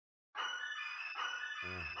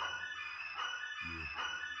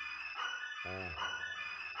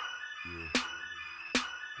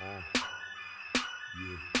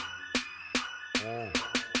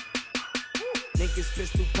Niggas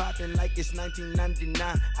pistol popping like it's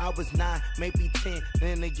 1999. I was 9, maybe 10,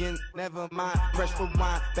 then again, never mind. Press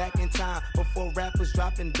rewind, back in time, before rappers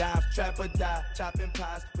dropping dimes. Trap or die, chopping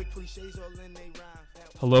pies, with cliches all in they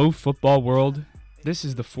rhymes. Hello, football world. This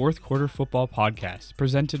is the Fourth Quarter Football Podcast,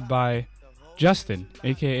 presented by Justin,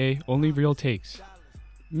 aka Only Real Takes,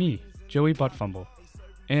 me, Joey Buttfumble,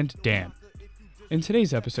 and Dan. In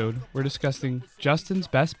today's episode, we're discussing Justin's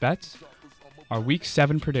best bets, our Week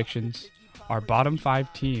 7 predictions, our bottom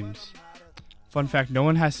 5 teams. Fun fact, no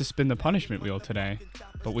one has to spin the punishment wheel today,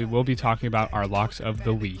 but we will be talking about our locks of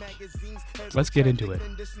the week. Let's get into it.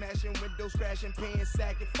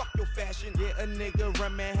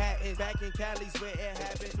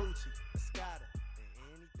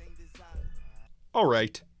 All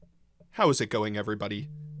right, how is it going, everybody?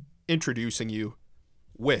 Introducing you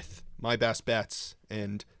with my best bets,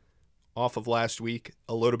 and off of last week,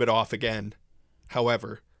 a little bit off again.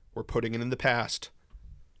 However, we're putting it in the past.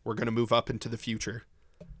 We're going to move up into the future.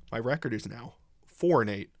 My record is now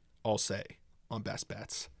 4-8, I'll say, on best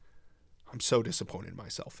bets. I'm so disappointed in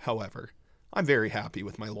myself. However, I'm very happy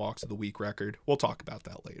with my locks of the week record. We'll talk about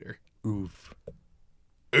that later. Oof.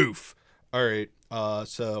 All right,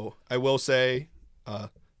 so I will say,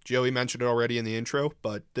 Joey mentioned it already in the intro,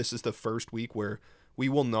 but this is the first week where we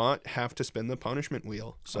will not have to spin the punishment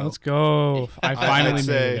wheel. So Let's go. I finally I'd made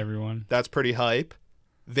say it, everyone. that's pretty hype.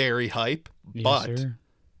 Very hype. Yes, But sir.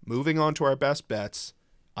 moving on to our best bets,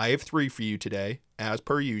 I have 3 for you today, as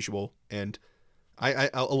per usual. And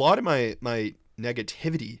a lot of my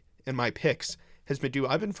negativity in my picks has been due.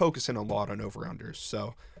 I've been focusing a lot on over-unders.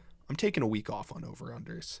 So I'm taking a week off on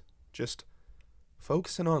over-unders. Just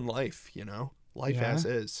focusing on life, life Yeah. as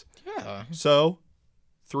is. Yeah. So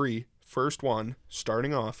 3, first one,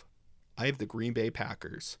 starting off, I have the Green Bay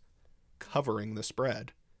Packers covering the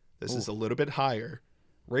spread. This is a little bit higher.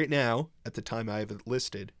 Right now, at the time I have it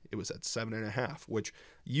listed, it was at 7.5, which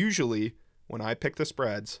usually when I pick the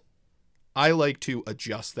spreads, I like to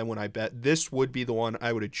adjust them when I bet. This would be the one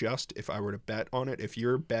I would adjust if I were to bet on it. If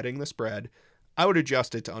you're betting the spread, I would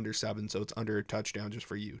adjust it to under 7, so it's under a touchdown just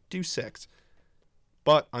for you. Do 6.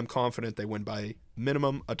 But I'm confident they win by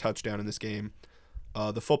minimum a touchdown in this game.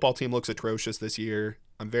 The football team looks atrocious this year.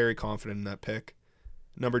 I'm very confident in that pick.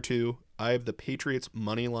 Number 2, I have the Patriots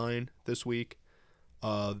money line this week.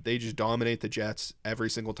 They just dominate the Jets every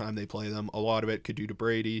single time they play them. A lot of it could due to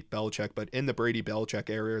Brady, Belichick, but in the Brady-Belichick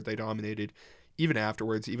era, they dominated. Even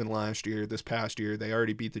afterwards, even last year, this past year, they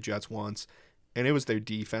already beat the Jets once, and it was their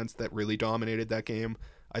defense that really dominated that game.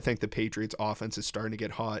 I think the Patriots' offense is starting to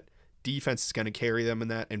get hot. Defense is going to carry them in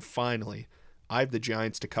that, and finally, I have the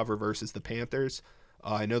Giants to cover versus the Panthers.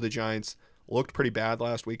 I know the Giants looked pretty bad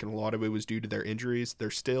last week, and a lot of it was due to their injuries. They're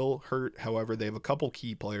still hurt. However, they have a couple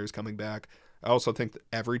key players coming back. I also think that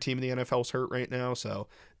every team in the NFL is hurt right now, so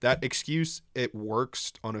that excuse, it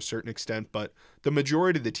works on a certain extent, but the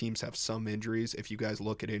majority of the teams have some injuries if you guys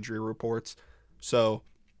look at injury reports. So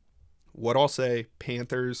what I'll say,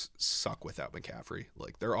 Panthers suck without McCaffrey.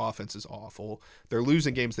 Like, their offense is awful. They're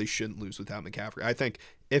losing games they shouldn't lose without McCaffrey. I think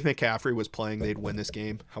if McCaffrey was playing, they'd win this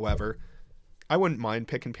game. However, I wouldn't mind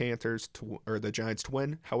picking or the Giants to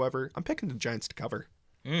win. However, I'm picking the Giants to cover.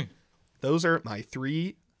 Those are my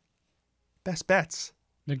 3 best bets.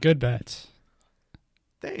 They're good bets.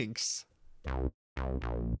 Thanks.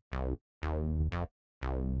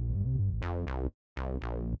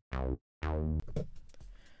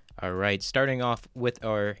 All right, starting off with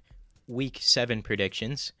our Week 7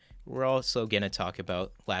 predictions, we're also going to talk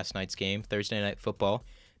about last night's game, Thursday Night Football,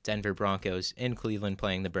 Denver Broncos in Cleveland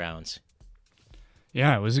playing the Browns.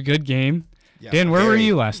 Yeah, it was a good game. Yeah, Dan, where were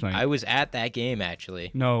you last night? I was at that game,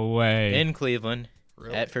 actually, No way. in Cleveland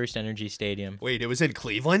Really? at First Energy Stadium. Wait, it was in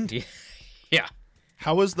Cleveland? Yeah.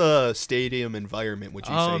 How was the stadium environment, would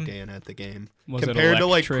you say, Dan, at the game? Was it Compared to,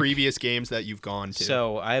 like, electric? previous games that you've gone to?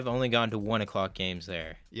 So I've only gone to 1 o'clock games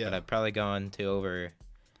there. Yeah. But I've probably gone to over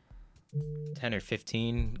 10 or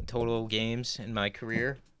 15 total games in my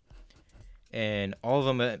career. And all of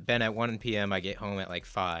them have been at 1 p.m. I get home at like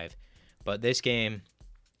 5. But this game,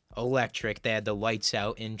 electric. They had the lights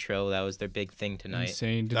out intro. That was their big thing tonight.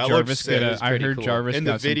 Insane. Did That Jarvis looks get sick. It a... was I pretty heard cool. Jarvis in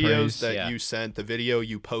the got some videos praise. that Yeah. you sent, the video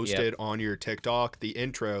you posted on your TikTok, the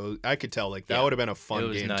intro, I could tell, like, that Yeah. would have been a It fun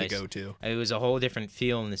was game to nice. go to. It was a whole different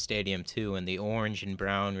feel in the stadium too, and the orange and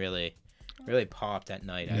brown really popped at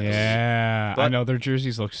night. I believe. Yeah. I But- know. Their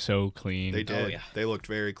jerseys look so clean. They did. Oh, yeah. They looked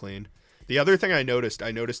very clean. The other thing I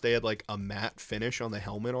noticed they had like a matte finish on the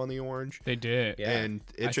helmet on the orange. They did. Yeah. And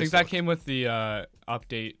it I just think that looked- came with the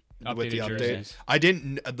updated with the jerseys. update. I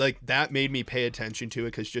didn't like that made me pay attention to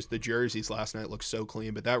it because just the jerseys last night looked so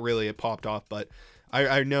clean, but that really it popped off. But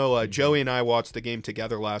I know Joey and I watched the game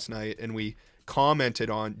together last night, and we commented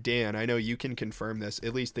on Dan. I know you can confirm this.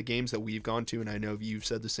 At least the games that we've gone to, and I know you've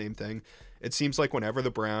said the same thing. It seems like whenever the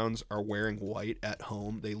Browns are wearing white at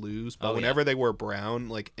home, they lose. But whenever they wear brown,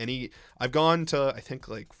 like I've gone to I think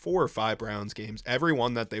like 4 or 5 Browns games. Every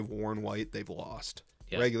one that they've worn white, they've lost.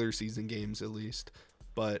 Yeah. Regular season games at least.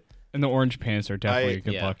 But And the orange pants are definitely a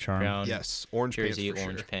good luck charm. Brown yes, orange pants jersey, for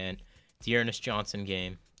orange sure. pant. The Ernest Johnson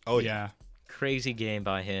game. Oh yeah. Crazy game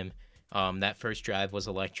by him. That first drive was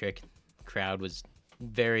electric. Crowd was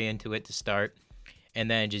very into it to start, and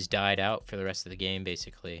then just died out for the rest of the game,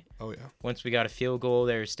 basically. Oh yeah. Once we got a field goal,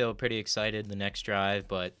 they were still pretty excited the next drive,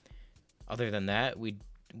 but other than that,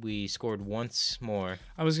 we scored once more.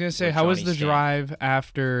 I was gonna say, With how was Johnny the Stan. drive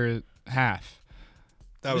after half?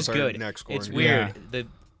 That It was was our good. next score. It's yeah. weird.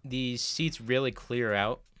 The seats really clear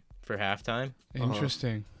out for halftime,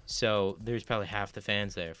 Interesting. so there's probably half the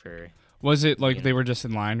fans there for. Was it like Yeah. they were just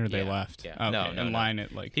in line or they Yeah, left? yeah. Okay, No, in no. line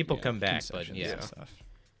at like People come back, but concessions yeah. and stuff.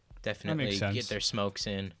 Definitely sense. get their smokes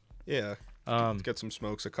in. Yeah. Um, Get some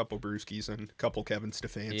smokes, a couple brewskis, and a couple Kevin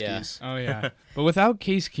Stefanskis. Oh yeah, but without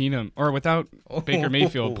Case Keenum or without Baker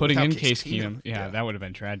Mayfield putting Without in Case Case Keenum, Keenum, yeah, yeah. that would have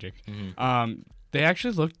been tragic. Mhm. They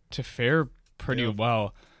actually looked to fare pretty Yeah.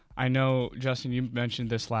 well. I know, Justin, you mentioned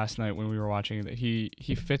this last night when we were watching that he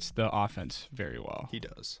fits the offense very well. He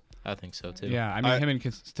does. I think so too. Yeah, I mean, I- him and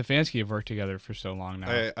Stefanski have worked together for so long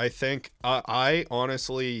now. I think I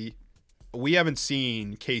honestly, we haven't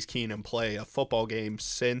seen Case Keenum play a football game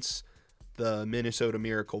since the Minnesota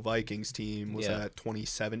Miracle Vikings team was Yeah. at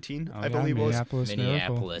 2017, Oh, I yeah, believe it was. Minneapolis Miracle.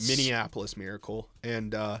 Minneapolis. Minneapolis Miracle.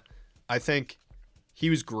 And I think he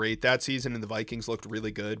was great that season, and the Vikings looked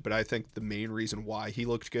really good. But I think the main reason why he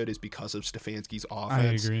looked good is because of Stefanski's I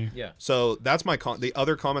offense. agree. Yeah. So that's my the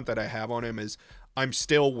other comment that I have on him is I'm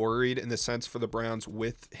still worried in the sense for the Browns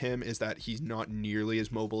with him is that he's not nearly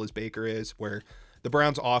as mobile as Baker is, where the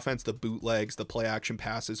Browns offense, the bootlegs, the play action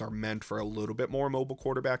passes are meant for a little bit more mobile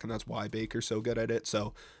quarterback, and that's why Baker's so good at it.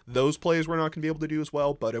 So those plays we're not going to be able to do as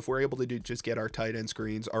well, but if we're able to just get our tight end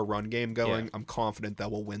screens, our run game going, Yeah. I'm confident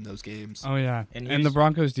that we'll win those games. Oh yeah, And and the here's-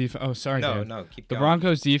 Broncos defense. Oh, sorry, No, Dan. no, keep The going.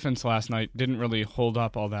 Broncos defense last night didn't really hold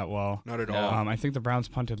up all that well. Not at No. all. I think the Browns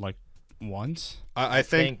punted like once. I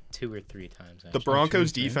think 2 or 3 times. the Actually.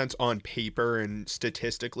 Broncos Tuesday. defense on paper and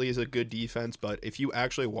statistically is a good defense, but if you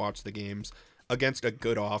actually watch the games against a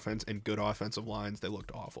good offense and good offensive lines, they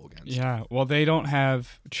looked awful against. Yeah, well, they don't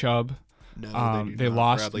have Chubb. No, They not.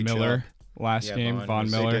 lost Bradley Miller Chubb. last Yeah, game. Vaughn Von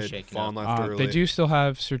was- They Miller. did. Shaken Vaughn up. left early. They do still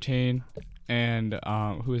have Surtain and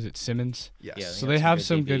who is it? Simmons. Yes. Yeah, So got they some have good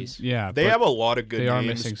some good. DBs. Yeah, They but have a lot of good they are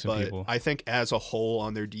names, missing some but people. I think as a whole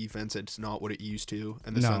on their defense, it's not what it used to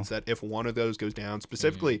in the No. sense that if one of those goes down,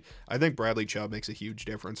 specifically, I think Bradley Chubb makes a huge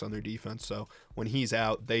difference on their defense. So when he's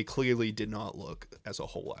out, they clearly did not look as a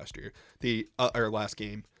whole last year. Or last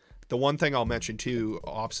game. The one thing I'll mention too,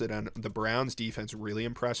 opposite end, the Browns defense really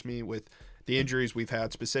impressed me with the injuries we've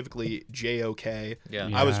had, specifically JOK. Yeah.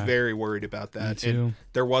 I was Yeah. very worried about that. too. And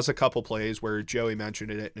there was a couple plays where Joey mentioned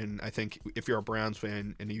it, and I think if you're a Browns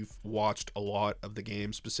fan and you've watched a lot of the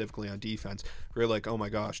game, specifically on defense, you're like, oh my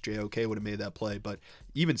gosh, JOK would have made that play. But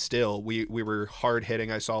even still, we were hard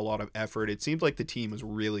hitting. I saw a lot of effort. It seemed like the team was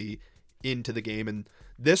really into the game, and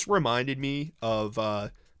this reminded me of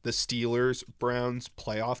the Steelers Browns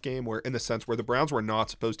playoff game, where in the sense where the Browns were not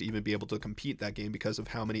supposed to even be able to compete that game because of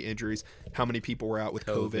how many injuries, how many people were out with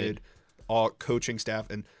COVID, all coaching staff.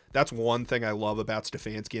 And that's one thing I love about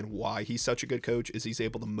Stefanski and why he's such a good coach is he's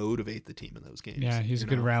able to motivate the team in those games. yeah, he's a you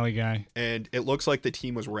good know? rally guy. And it looks like the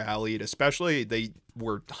team was rallied, especially they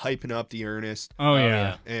were hyping up the Ernest, Oh,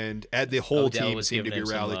 yeah. yeah. and the whole Odell team was seemed to giving be him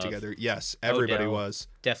some rallied love. together. Yes, everybody Odell. was.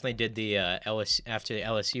 Definitely did the after the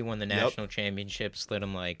LSU won the Yep. national championship, slid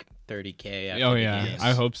him like $30K. After Oh the yeah, games.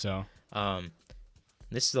 I hope so.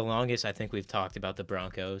 This is the longest I think we've talked about the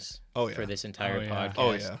Broncos Oh, yeah. for this entire Oh, yeah. podcast.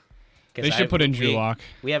 Oh yeah. 'Cause They should put in Drew we- Lock.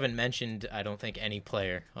 We haven't mentioned, I don't think, any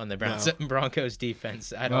player on the Browns Broncos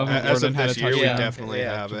defense. I Well, don't. Melvin As Gordon of had a this year, we touchdown. definitely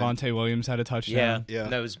Yeah. have it. Javonte Williams had a yeah, touchdown. Yeah.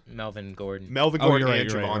 that was Melvin Gordon. Melvin Oh, Gordon you're right,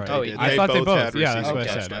 and you're right, Javonte you're right. did. Oh, I thought they both. had Yeah, that's receiving what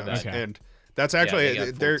I said. touchdowns. Okay. And that's actually they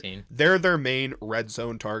got they're 14. they're their main red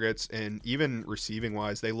zone targets, and even receiving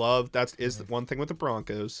wise, they love the one thing with the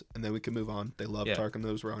Broncos, and then we can move on. They love Yeah. targeting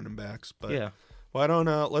those running backs. But Yeah. why don't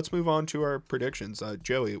let's move on to our predictions.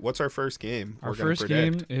 Joey, what's our first game? Our we're gonna first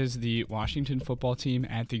predict? game is the Washington football team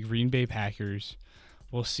at the Green Bay Packers.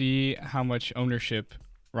 We'll see how much ownership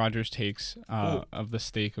Rodgers takes of the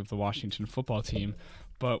stake of the Washington football team.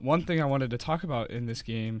 But one thing I wanted to talk about in this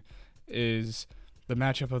game is the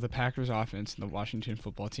matchup of the Packers offense and the Washington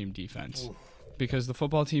football team defense. Ooh. Because the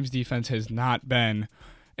football team's defense hasn't been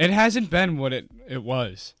what it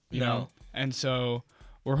was, you know? And so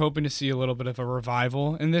we're hoping to see a little bit of a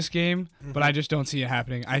revival in this game, but I just don't see it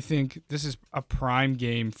happening. I think this is a prime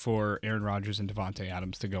game for Aaron Rodgers and Davante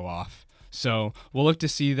Adams to go off. So we'll look to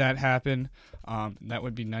see that happen. That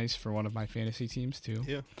would be nice for one of my fantasy teams too.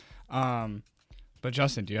 Yeah. But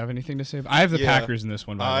Justin, do you have anything to say? I have the Packers in this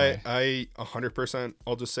one, by the way. I 100%,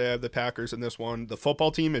 I'll just say I have the Packers in this one. The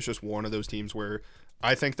football team is just one of those teams where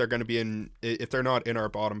I think they're going to be if they're not in our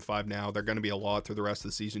bottom 5 now, they're going to be a lot through the rest of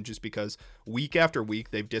the season just because week after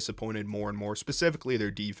week they've disappointed more and more, specifically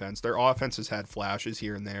their defense. Their offense has had flashes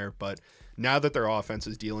here and there, but now that their offense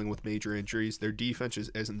is dealing with major injuries, their defense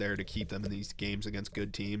isn't there to keep them in these games against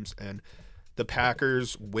good teams, and the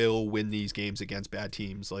Packers will win these games against bad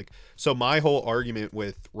teams. So my whole argument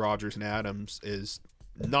with Rodgers and Adams is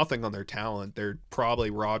nothing on their talent.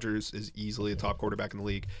 Rodgers is easily a top quarterback in the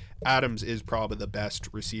league. Adams is probably the best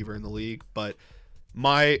receiver in the league. But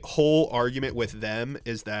my whole argument with them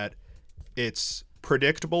is that it's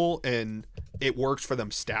predictable and it works for them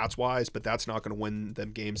stats wise, but that's not going to win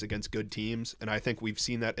them games against good teams. And I think we've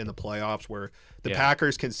seen that in the playoffs where the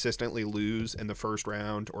Packers consistently lose in the first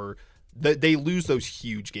round, or they lose those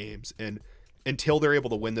huge games, and until they're able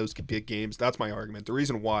to win those big games, that's my argument. The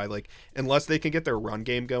reason why, unless they can get their run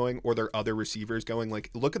game going or their other receivers going,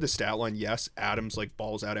 look at the stat line. Yes, Adams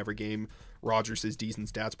balls out every game. Rodgers has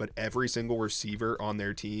decent stats, but every single receiver on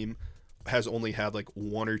their team has only had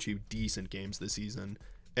 1 or 2 decent games this season.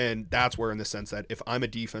 And that's where, in the sense that if I'm a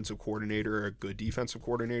defensive coordinator or a good defensive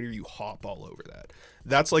coordinator, you hop all over that.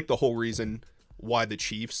 That's the whole reason why the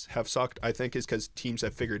Chiefs have sucked, I think, is because teams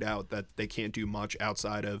have figured out that they can't do much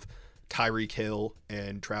outside of Tyreek Hill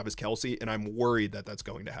and Travis Kelce, and I'm worried that that's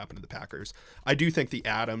going to happen to the Packers. I do think the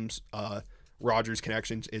Adams Rodgers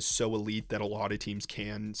connection is so elite that a lot of teams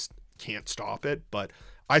can't stop it, but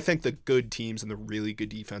I think the good teams and the really good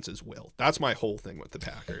defenses will. That's my whole thing with the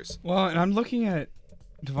Packers. Well, and I'm looking at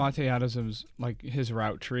Davante Adams' his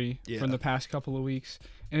route tree from the past couple of weeks,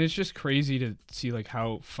 and it's just crazy to see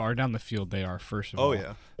how far down the field they are. First of all,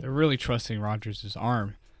 they're really trusting Rodgers'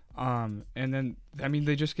 arm. And then,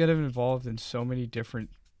 they just get him involved in so many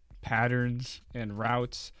different patterns and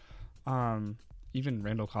routes. Even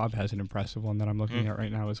Randall Cobb has an impressive one that I'm looking at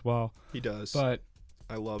right now as well. He does. But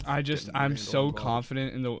I'm so involved.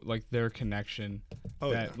 Confident in their connection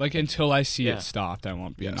until I see it stopped, I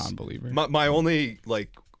won't be a non-believer. My only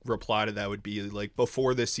reply to that would be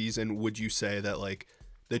before this season, would you say that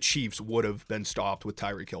the Chiefs would have been stopped with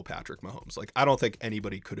Tyreek Hill, Patrick Mahomes? I don't think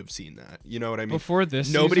anybody could have seen that. You know what I mean? Before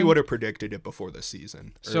this nobody season? would have predicted it before this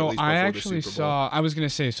season. So I actually saw. I was going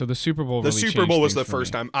to say. So the Super Bowl. The Super Bowl was the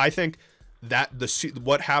first time. I think that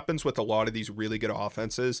what happens with a lot of these really good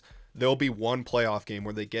offenses, there'll be one playoff game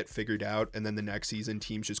where they get figured out, and then the next season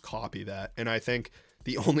teams just copy that. And I think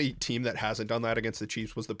the only team that hasn't done that against the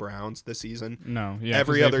Chiefs was the Browns this season. No, yeah,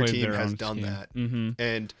 every other team has done scheme. that. Mm-hmm.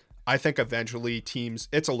 And I think eventually teams,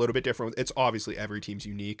 it's a little bit different. It's obviously every team's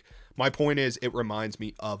unique. My point is, it reminds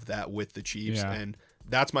me of that with the Chiefs, and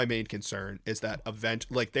that's my main concern, is that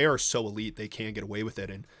they are so elite they can get away with it.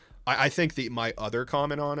 And I think my other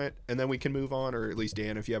comment on it, and then we can move on, or at least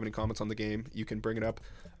Dan, if you have any comments on the game, you can bring it up.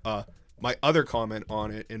 My other comment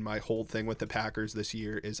on it and my whole thing with the Packers this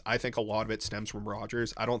year is I think a lot of it stems from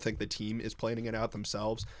Rodgers. I don't think the team is planning it out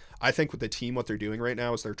themselves. I think with the team, what they're doing right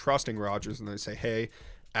now is they're trusting Rodgers, and they say, hey,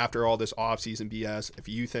 after all this offseason BS, if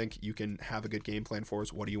you think you can have a good game plan for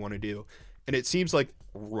us, what do you want to do? And it seems like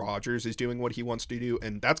Rodgers is doing what he wants to do,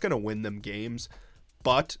 and that's going to win them games.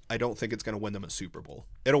 But I don't think it's going to win them a Super Bowl.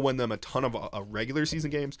 It'll win them a ton of regular season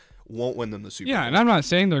games. Won't win them the Super Bowl. Yeah, and I'm not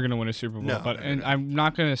saying they're going to win a Super Bowl, No. I'm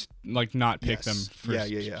not going to not pick them for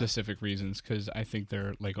Yeah. specific reasons because I think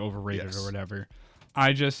they're overrated or whatever.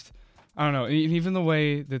 I don't know. Even the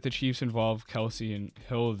way that the Chiefs involved Kelce and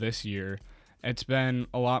Hill this year, it's been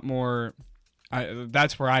a lot more.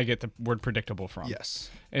 That's where I get the word predictable from. Yes.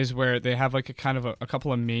 Is where they have a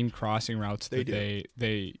couple of main crossing routes that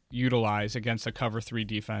they utilize against a cover 3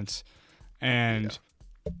 defense, and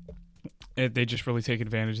they just really take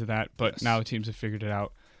advantage of that. But now the teams have figured it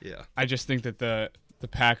out. Yeah. I just think that the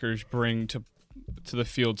Packers bring to the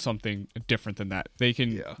field something different than that. They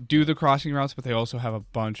can do the crossing routes, but they also have a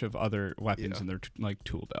bunch of other weapons in their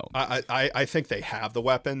tool belt. I think they have the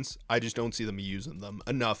weapons. I just don't see them using them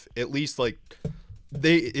enough. At least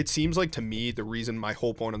it seems like to me the reason my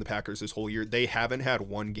whole point on the Packers this whole year, they haven't had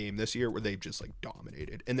one game this year where they've just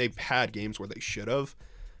dominated, and they've had games where they should have.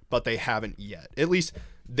 but they haven't yet. At least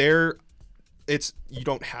you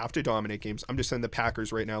don't have to dominate games. I'm just saying the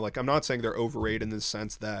Packers right now, like, I'm not saying they're overrated in the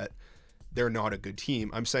sense that they're not a good team.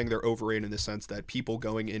 I'm saying they're overrated in the sense that people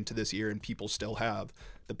going into this year and people still have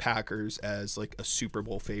the Packers as like a Super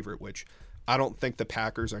Bowl favorite, which I don't think the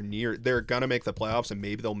Packers are near. They're going to make the playoffs and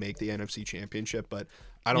maybe they'll make the NFC Championship, but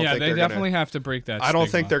I don't think they definitely have to break that I don't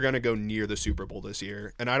stigma. think they're going to go near the Super Bowl this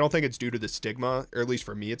year. And I don't think it's due to the stigma, or at least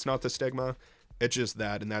for me, it's not the stigma. It's just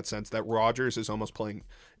that in that sense that Rodgers is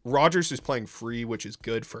playing free, which is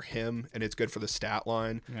good for him and it's good for the stat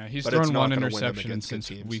line. Yeah, he's but it's thrown not one gonna win them interception against good since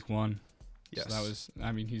teams. week 1. Yes. So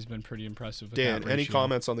he's been pretty impressive with Dan, that any ratio.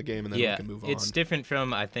 comments on the game and then we can move on? It's different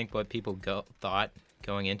from, I think, what people thought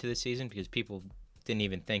going into the season, because people didn't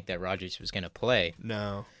even think that Rodgers was going to play.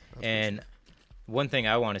 No. And one thing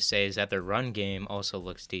I want to say is that their run game also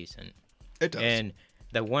looks decent. It does. And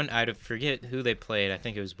the one, I forget who they played. I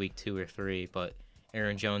think it was week 2 or 3, but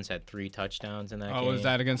Aaron Jones had 3 touchdowns in that game. Oh, was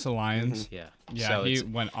that against the Lions? Yeah. Yeah, So he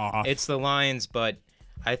went off. It's the Lions, but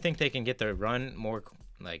I think they can get their run more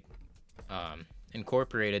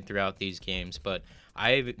incorporated throughout these games. But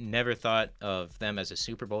I've never thought of them as a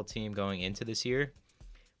Super Bowl team going into this year.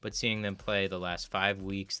 But seeing them play the last 5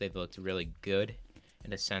 weeks, they've looked really good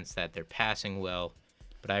in a sense that they're passing well.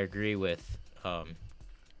 But I agree with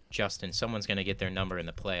Justin. Someone's going to get their number in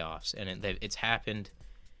the playoffs. And it's happened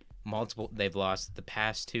multiple. They've lost the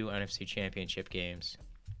past 2 NFC Championship games.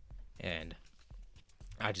 And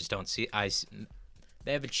I just don't see.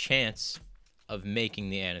 They have a chance of making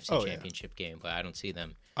the NFC Championship game, but I don't see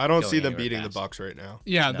them. I don't see them anywhere beating fast. the Bucs right now.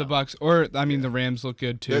 Yeah, No. the Bucks, or I mean, the Rams look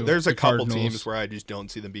good too. There's The a couple Cardinals. teams where I just don't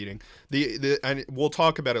see them beating and we'll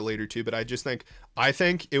talk about it later too. But I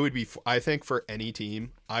think it would be. I think for any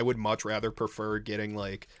team, I would much rather prefer getting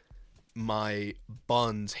like my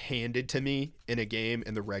buns handed to me in a game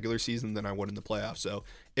in the regular season than I would in the playoffs. So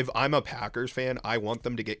if I'm a Packers fan, I want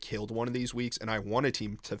them to get killed one of these weeks, and I want a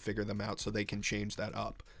team to figure them out so they can change that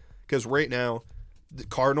up. Because right now, the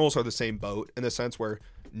Cardinals are the same boat in the sense where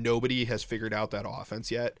nobody has figured out that offense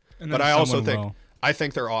yet. And But then I also someone think will. I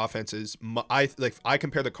think their offense is. I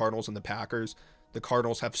compare the Cardinals and the Packers. The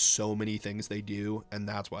Cardinals have so many things they do, and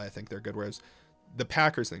that's why I think they're good. Whereas the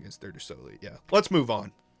Packers thing is they're just so elite. Yeah. Let's move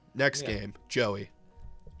on. Next game, Joey.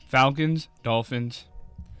 Falcons, Dolphins.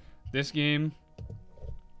 This game,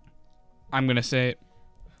 I'm gonna say it.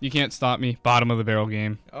 You can't stop me. Bottom of the barrel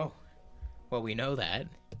game. Oh, well, we know that.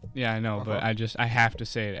 Yeah, I know, but I have to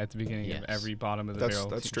say it at the beginning Yes. of every bottom of the barrel.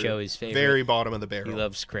 That's true. Joey's favorite. Very bottom of the He barrel.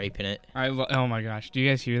 loves scraping it. Oh my gosh, do you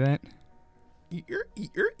guys hear that?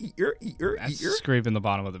 That's That's scraping the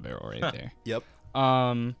bottom of the barrel right there. Yep.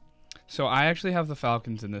 So I actually have the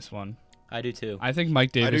Falcons in this one. I do too. I think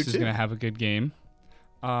Mike Davis is too. gonna have a good game.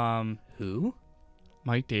 Who?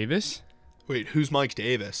 Mike Davis. Wait, who's Mike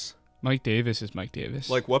Davis? Mike Davis is Mike Davis.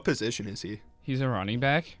 Like, what position is he? He's a running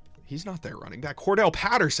back. He's not their running back. Cordell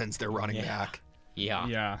Patterson's their running Yeah. back. Yeah.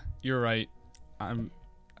 Yeah, you're right.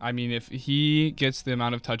 I mean, if he gets the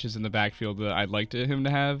amount of touches in the backfield that I'd like him to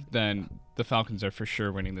have, then the Falcons are for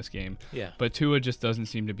sure winning this game. Yeah. But Tua just doesn't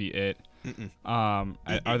seem to be it.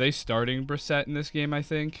 Are they starting Brissett in this game? I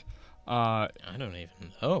think. I don't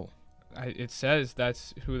even know. It says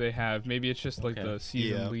that's who they have. Maybe it's just like Okay. the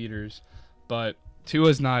season Yeah. leaders, but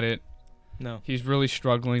Tua's not it. No. He's really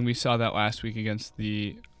struggling. We saw that last week against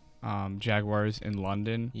the Jaguars in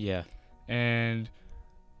London, Yeah. and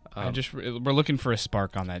we're looking for a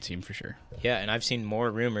spark on that team for sure. Yeah, and I've seen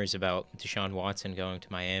more rumors about Deshaun Watson going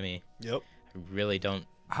to Miami. Yep. I really don't.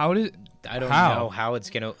 I don't know how it's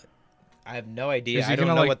gonna. I have no idea. Is he I don't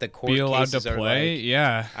gonna know like what the court be allowed to cases are play? like.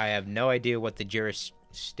 Yeah. I have no idea what the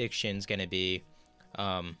jurisdiction's gonna be.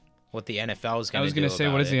 What the NFL is I gonna do. was gonna say,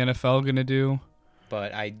 about what is the it. NFL gonna do?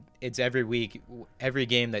 But it's every week, every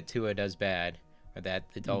game that Tua does bad, or that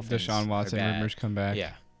the Dolphins. Deshaun Watson are bad. rumors come back.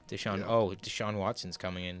 Yeah, Deshaun. Yeah. Oh, Deshaun Watson's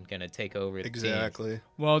coming in, gonna take over. The team. Exactly.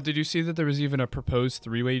 Well, did you see that there was even a proposed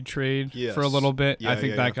three-way trade Yes. for a little bit? Yeah, I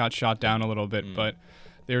think yeah, that yeah. got shot down a little bit, but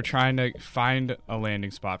they were trying to find a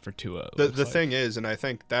landing spot for Tua. it The looks like. thing is, and I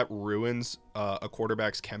think that ruins a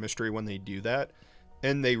quarterback's chemistry when they do that.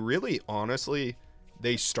 And they really, honestly,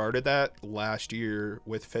 they started that last year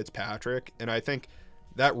with Fitzpatrick, and I think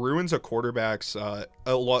that ruins a quarterback's a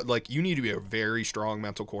lot. Like, you need to be a very strong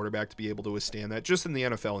mental quarterback to be able to withstand that. Just in the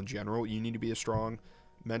NFL in general, you need to be a strong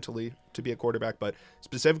mentally to be a quarterback. But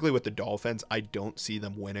specifically with the Dolphins, I don't see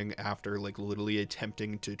them winning after like literally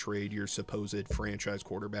attempting to trade your supposed franchise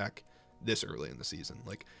quarterback this early in the season.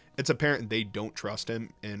 Like, it's apparent they don't trust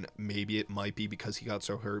him, and maybe it might be because he got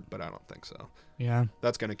so hurt, but I don't think so. Yeah.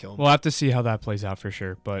 That's gonna kill him. We'll have to see how that plays out for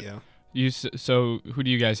sure. But Yeah. So who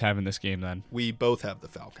do you guys have in this game then? We both have the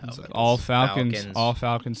Falcons. Falcons. All Falcons. Falcons. All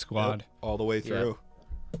Falcons squad. Yep, all the way through.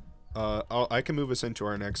 I can move us into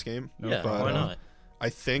our next game. Yeah, but, why not? I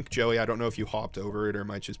think, Joey, I don't know if you hopped over it or it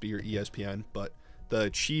might just be your ESPN, but the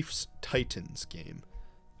Chiefs-Titans game.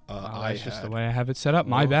 That's just the way I have it set up.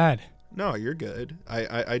 My bad. No, you're good.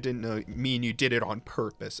 I didn't mean you did it on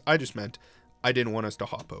purpose. I just meant I didn't want us to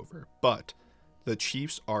hop over. But the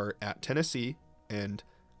Chiefs are at Tennessee, and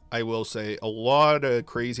I will say a lot of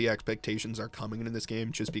crazy expectations are coming in this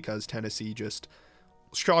game just because Tennessee just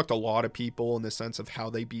shocked a lot of people in the sense of how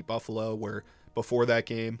they beat Buffalo, where before that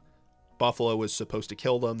game, Buffalo was supposed to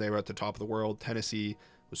kill them. They were at the top of the world. Tennessee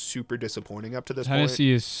was super disappointing up to this point.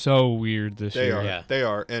 Tennessee is so weird this They year. are. Yeah. They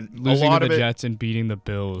are. And Losing a lot to of the it, Jets and beating the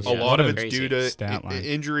Bills. a lot of it's crazy due to stat line.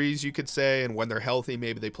 injuries, you could say, and when they're healthy,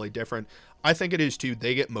 maybe they play different. I think it is too.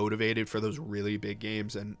 They get motivated for those really big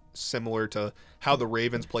games, and similar to how the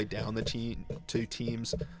Ravens play down the two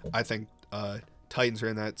teams, I think Titans are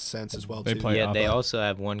in that sense as well They too. play Yeah, they up. also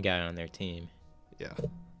have one guy on their team Yeah,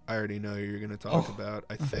 I already know who you're going to talk about.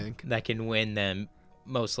 I think. that can win them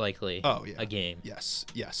most likely Oh yeah. a game, Yes.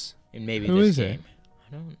 and maybe Who this is it?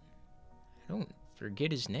 game. I don't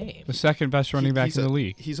forget his name. The second best running back He's in the a-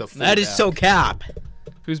 league. He's a. That is so cap.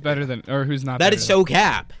 Who's better than, or who's not? That better is than- so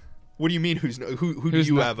cap. What do you mean? Who do Who's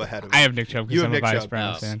you not- have ahead of him? I have Nick Chubb You because have I'm a Nick Vice Chubb.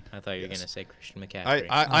 Browns Oh, fan. I thought you were Yes. gonna say Christian McCaffrey.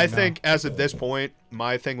 I no. think as of this point,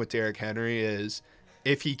 my thing with Derrick Henry is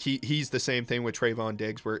if he's the same thing with Trayvon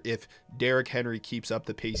Diggs, where if Derrick Henry keeps up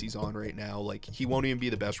the pace he's on right now, like he won't even be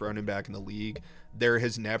the best running back in the league. There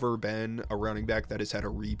has never been a running back that has had a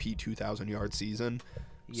repeat 2,000-yard season.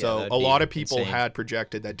 Yeah, So that'd a be lot of people insane. had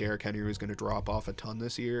projected that Derrick Henry was going to drop off a ton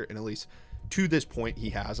this year, and at least to this point he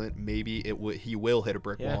hasn't. Maybe he will hit a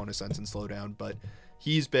brick Yeah. wall in a sense and slow down, but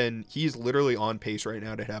he's literally on pace right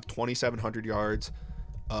now to have 2,700 yards,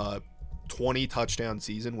 20 touchdown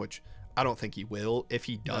season, which I don't think he will. If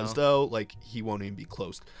he does though, like he won't even be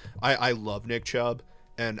close. I love Nick Chubb.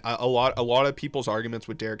 And a lot of people's arguments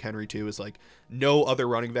with Derrick Henry too is like no other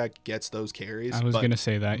running back gets those carries. I was but gonna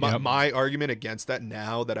say that. Yep. my argument against that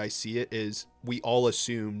now that I see it is we all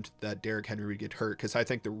assumed that Derrick Henry would get hurt because I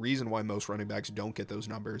think the reason why most running backs don't get those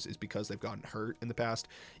numbers is because they've gotten hurt in the past.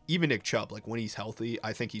 Even Nick Chubb, like when he's healthy,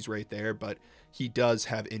 I think he's right there, but he does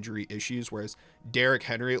have injury issues. Whereas Derrick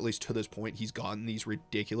Henry, at least to this point, he's gotten these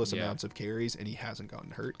ridiculous Yeah. amounts of carries and he hasn't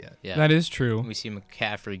gotten hurt yet. Yeah, That is true. we see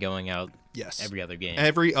McCaffrey going out Yes. every other game.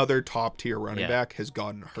 Every other top tier running Yeah. back has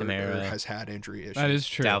gotten hurt or Kamara. has had injury issues. That is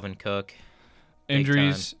true. Dalvin Cook. big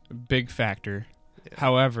Injuries, big factor. Yeah.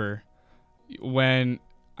 However, when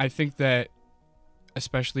I think that,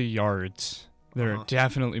 especially yards, they're Uh-huh.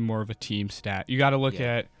 definitely more of a team stat. You got to look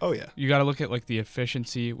Yeah. at Oh yeah. like the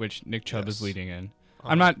efficiency, which Nick Chubb is Yes. leading in. Uh-huh.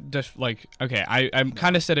 I'm not okay. I'm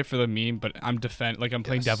kind of said it for the meme, but I'm playing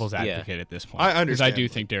Yes. devil's Yeah. advocate at this point. I because I understand, do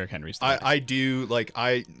like, think Derrick Henry's. The best. I do like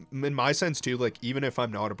in my sense too, like even if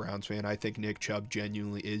I'm not a Browns fan, I think Nick Chubb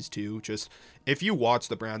genuinely is too. Just if you watch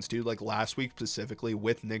the Browns too, like last week specifically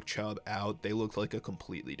with Nick Chubb out, they looked like a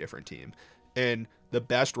completely different team. And the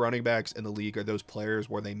best running backs in the league are those players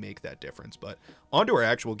where they make that difference. But on to our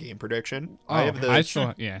actual game prediction. I have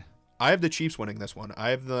the Chiefs winning this one.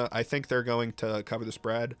 I think they're going to cover the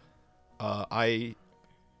spread. I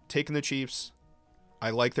taking the Chiefs. I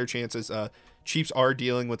like their chances. Chiefs are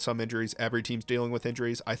dealing with some injuries. Every team's dealing with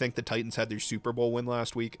injuries. I think the Titans had their Super Bowl win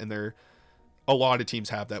last week, and a lot of teams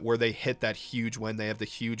have that where they hit that huge win. They have the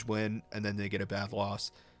huge win, and then they get a bad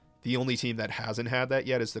loss. The only team that hasn't had that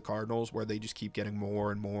yet is the Cardinals, where they just keep getting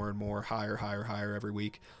more and more and more higher every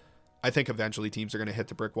week. I think eventually teams are going to hit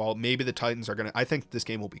the brick wall. Maybe the Titans are going to... I think this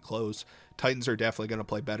game will be close. Titans are definitely going to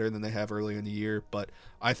play better than they have earlier in the year, but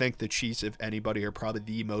I think the Chiefs, if anybody, are probably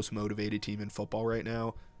the most motivated team in football right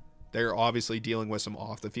now. They're obviously dealing with some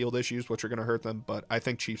off-the-field issues, which are going to hurt them, but I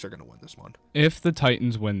think Chiefs are going to win this one. If the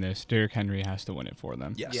Titans win this, Derrick Henry has to win it for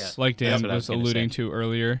them. Yes. Yeah. Like Dan That's what I was was gonna alluding say. to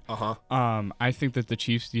earlier. Uh-huh. I think that the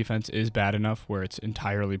Chiefs' defense is bad enough where it's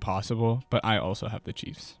entirely possible, but I also have the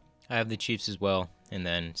Chiefs. I have the Chiefs as well, and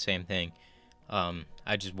then same thing.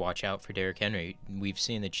 I just watch out for Derrick Henry. We've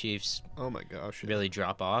seen the Chiefs Oh, my gosh. Yeah. really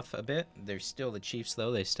drop off a bit. They're still the Chiefs,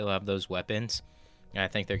 though. They still have those weapons. And I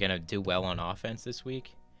think they're going to do well on offense this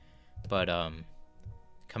week. But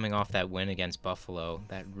coming off that win against Buffalo,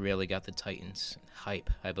 that really got the Titans hype,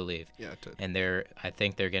 I believe. Yeah, it did. And I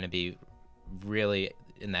think they're going to be really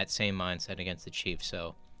in that same mindset against the Chiefs.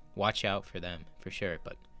 So watch out for them for sure.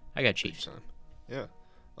 But I got Chiefs. Yeah.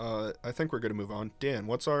 I think we're going to move on. Dan,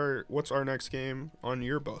 what's our next game on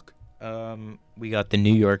your book? We got the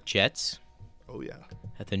New York Jets Oh, yeah.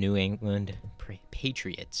 at the New England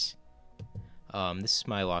Patriots. This is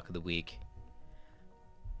my lock of the week.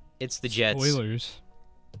 It's the Jets. Spoilers.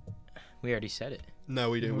 We already said it. No,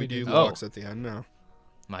 we do. We do Oh. locks at the end. No,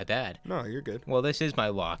 My bad. no, you're good. Well, this is my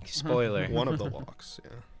lock. Spoiler. One of the locks.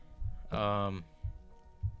 Yeah.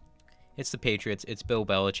 It's the Patriots. It's Bill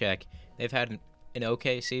Belichick. They've had an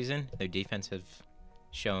okay season. Their defense have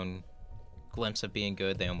shown glimpse of being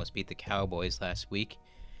good. They almost beat the Cowboys last week,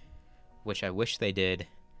 which I wish they did.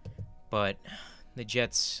 But the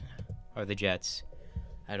Jets are the Jets.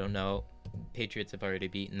 I don't know. Patriots have already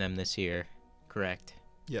beaten them this year, correct?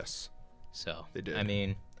 Yes. So, They did. I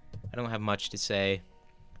mean, I don't have much to say.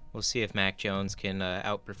 We'll see if Mac Jones can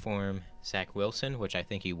outperform Zach Wilson, which I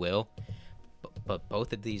think he will. But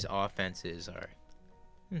both of these offenses are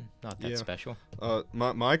not that Yeah. special.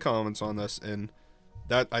 My comments on this, and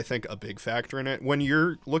that I think a big factor in it. When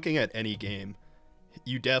you're looking at any game,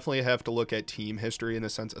 you definitely have to look at team history in the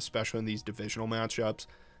sense, especially in these divisional matchups.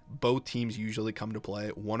 Both teams usually come to play.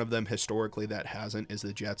 One of them historically that hasn't is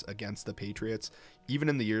the Jets against the Patriots. Even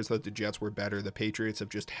in the years that the Jets were better, the Patriots have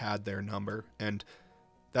just had their number. And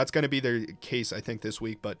that's going to be their case, I think, this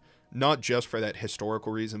week. But not just for that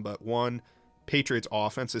historical reason, but one, Patriots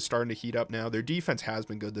offense is starting to heat up now. Their defense has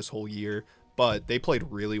been good this whole year, but they played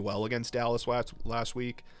really well against Dallas last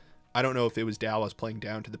week. I don't know if it was Dallas playing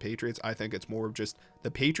down to the Patriots. I think it's more of just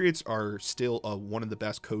the Patriots are still one of the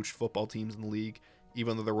best coached football teams in the league,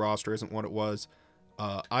 even though the roster isn't what it was.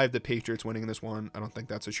 I have the Patriots winning this one. I don't think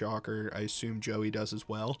that's a shocker. I assume Joey does as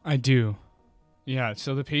well. I do. Yeah,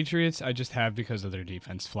 so the Patriots I just have because of their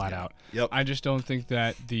defense, flat out. Yep. I just don't think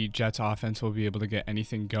that the Jets offense will be able to get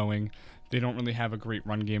anything going. They don't really have a great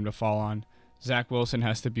run game to fall on. Zach Wilson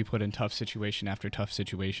has to be put in tough situation after tough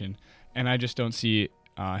situation, and I just don't see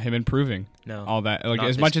him improving No. all that, like not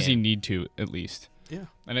as this much as he game. need to, at least. Yeah.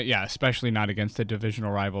 And especially not against the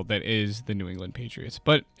divisional rival that is the New England Patriots.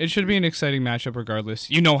 But it should be an exciting matchup regardless.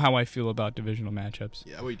 You know how I feel about divisional matchups.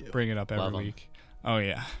 Yeah, we do. Bring it up every Love 'em. week. Oh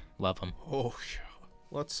yeah. Love them. Oh,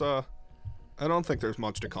 let's. I don't think there's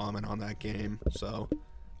much to comment on that game, so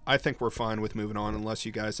I think we're fine with moving on unless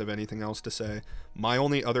you guys have anything else to say. My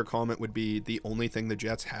only other comment would be the only thing the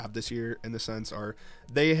Jets have this year in the sense are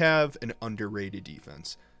they have an underrated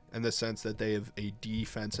defense in the sense that they have a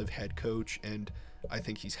defensive head coach, and I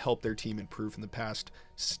think he's helped their team improve in the past.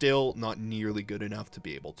 Still not nearly good enough to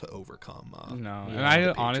be able to overcome. No, the and I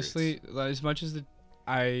Patriots. honestly, as much as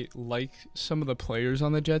I like some of the players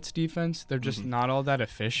on the Jets defense, they're just not all that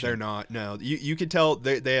efficient. They're not. No, you could tell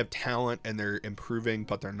they have talent and they're improving,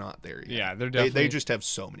 but they're not there yet. Yeah, they're definitely. They just have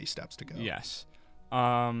so many steps to go. Yes.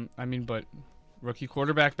 But rookie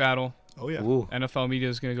quarterback battle. Oh yeah. Ooh, NFL media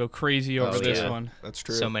is going to go crazy over Oh, this yeah. one. That's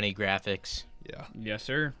true. so many graphics. Yeah. Yes,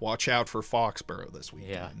 sir. Watch out for Foxborough this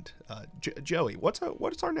weekend. Joey, what's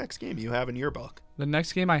our next game you have in your book? The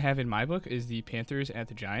next game I have in my book is the Panthers at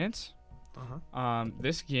the Giants.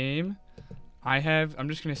 This game, I'm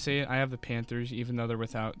just going to say it, I have the Panthers, even though they're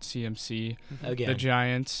without CMC. Again. The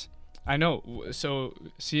Giants, I know, so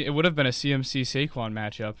see, it would have been a CMC Saquon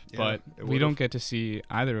matchup, Yeah, but it we would've. don't get to see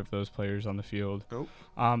either of those players on the field. Nope.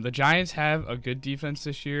 The Giants have a good defense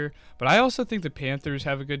this year, but I also think the Panthers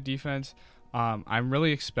have a good defense. I'm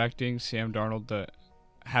really expecting Sam Darnold to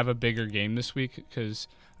have a bigger game this week because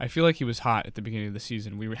I feel like he was hot at the beginning of the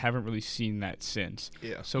season. We haven't really seen that since.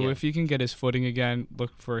 Yeah. So Yeah. if he can get his footing again,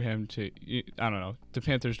 look for him to, I don't know, the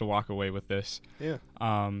Panthers to walk away with this. Yeah.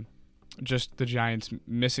 Just the Giants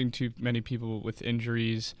missing too many people with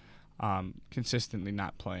injuries, consistently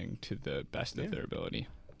not playing to the best of their ability.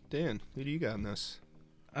 Dan, who do you got in this?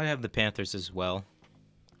 I have the Panthers as well.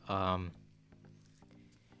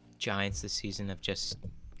 Giants this season have just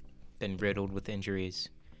been riddled with injuries.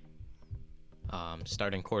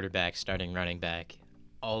 Starting quarterback, starting running back,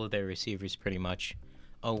 all of their receivers pretty much,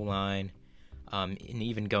 O-line, and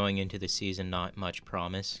even going into the season, not much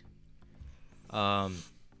promise.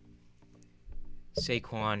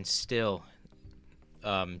 Saquon still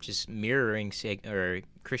just mirroring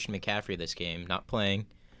Christian McCaffrey this game, not playing.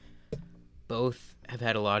 Both have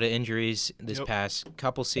had a lot of injuries this Yep. past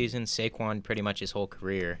couple seasons. Saquon pretty much his whole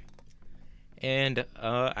career. And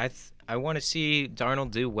I want to see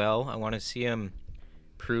Darnold do well. I want to see him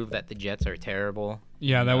prove that the Jets are terrible.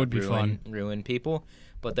 Yeah, that and, would be fun. Ruin people.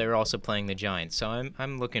 But they're also playing the Giants. So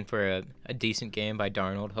I'm looking for a decent game by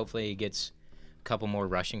Darnold. Hopefully he gets a couple more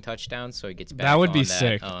rushing touchdowns so he gets back That would be on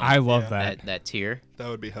sick. I love that. that tier That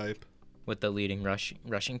would be hype. with the leading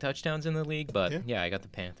rushing touchdowns in the league. But yeah, I got the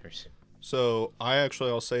Panthers. So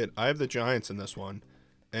I'll say it. I have the Giants in this one,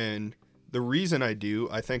 and the reason I do,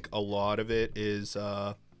 I think a lot of it is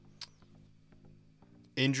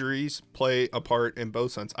injuries play a part in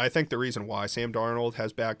both sense. I think the reason why Sam Darnold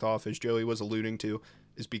has backed off, as Joey was alluding to,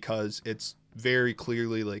 is because it's very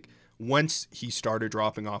clearly like once he started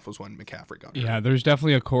dropping off was when McCaffrey got hurt. Yeah, there's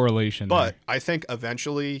definitely a correlation But there. I think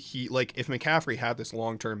eventually if McCaffrey had this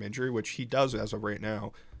long-term injury, which he does as of right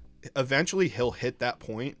now, eventually he'll hit that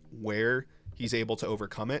point where he's able to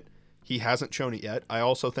overcome it. He hasn't shown it yet. I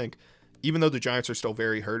also think even though the Giants are still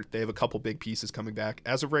very hurt, they have a couple big pieces coming back.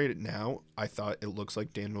 As of right now, I thought it looks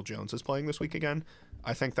like Daniel Jones is playing this week again.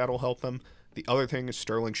 I think that'll help them. The other thing is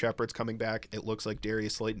Sterling Shepard's coming back. It looks like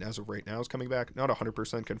Darius Slayton, as of right now, is coming back. Not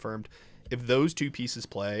 100% confirmed. If those two pieces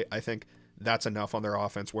play, I think that's enough on their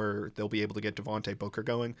offense where they'll be able to get Devontae Booker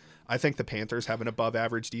going. I think the Panthers have an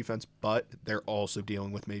above-average defense, but they're also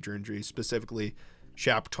dealing with major injuries. Specifically,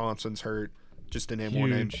 Shaq Thompson's hurt, just to name more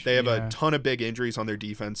names. They have a ton of big injuries on their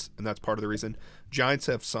defense, and that's part of the reason. Giants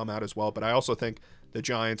have some out as well, but I also think the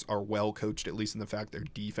Giants are well coached, at least in the fact their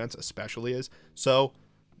defense especially is. So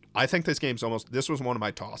I think this was one of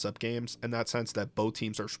my toss-up games in that sense that both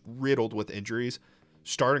teams are riddled with injuries.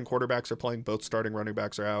 Starting quarterbacks are playing, both starting running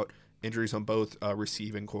backs are out, injuries on both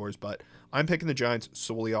receiving cores, but I'm picking the Giants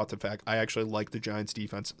solely off the fact I actually like the Giants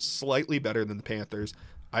defense slightly better than the Panthers.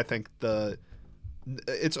 I think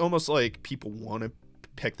it's almost like people want to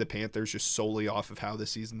pick the Panthers just solely off of how the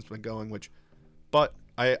season's been going, but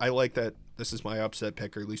I like that this is my upset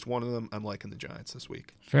pick, or at least one of them. I'm liking the Giants this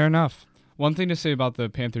week. Fair enough. One thing to say about the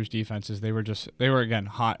Panthers defense is they were again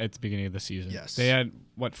hot at the beginning of the season. Yes. They had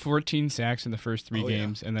 14 sacks in the first 3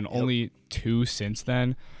 games, and then only 2 since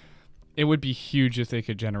then. It would be huge if they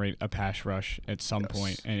could generate a pass rush at some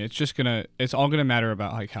point, and it's all gonna matter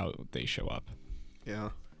about like how they show up. Yeah.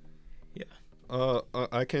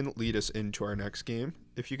 I can lead us into our next game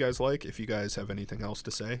if you guys like. If you guys have anything else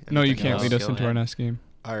to say. No, you Anything can't else? lead us Go into ahead. our next game.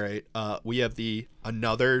 All right. We have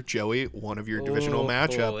another Joey, one of your divisional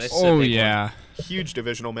matchups. it's a big one. Huge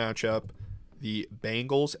divisional matchup. The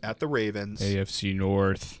Bengals at the Ravens. AFC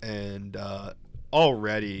North. And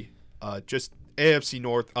already, just AFC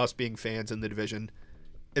North, us being fans in the division,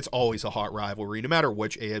 it's always a hot rivalry, no matter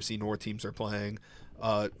which AFC North teams are playing.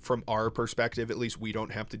 From our perspective, at least, we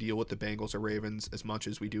don't have to deal with the Bengals or Ravens as much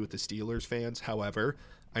as we do with the Steelers fans. However,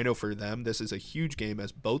 I know for them, this is a huge game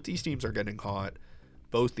as both these teams are getting hot.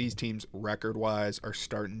 Both these teams, record-wise, are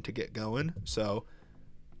starting to get going. So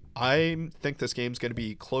I think this game's going to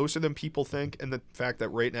be closer than people think, and the fact that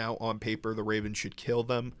right now, on paper, the Ravens should kill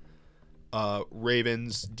them.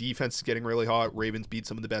 Ravens' defense is getting really hot. Ravens beat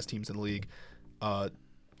some of the best teams in the league.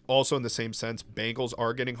 Also, in the same sense, Bengals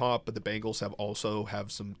are getting hot, but the Bengals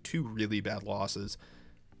have some 2 really bad losses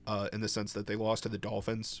in the sense that they lost to the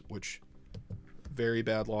Dolphins, which very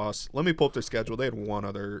bad loss. Let me pull up their schedule. They had one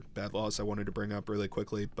other bad loss I wanted to bring up really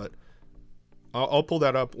quickly, but I'll pull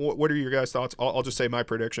that up. What are your guys' thoughts? I'll just say my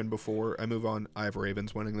prediction before I move on. I have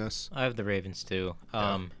Ravens winning this. I have the Ravens too.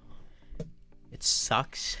 It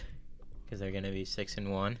sucks because they're gonna be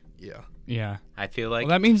 6-1. Yeah. Yeah. I feel like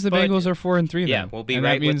Well, that means the but- Bengals are 4-3 then. Yeah, we'll be And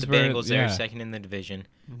right that with means the we're- Bengals. They're yeah. second in the division.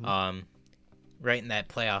 Right in that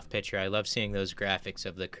playoff picture. I love seeing those graphics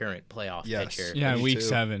of the current playoff Yes. picture. Yeah, Me week too.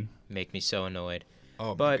 7. Make me so annoyed.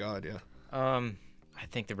 Oh, But- my God, yeah. I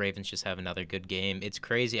think the Ravens just have another good game. It's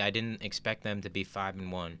crazy. I didn't expect them to be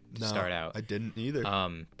 5-1 to No, start out. I didn't either.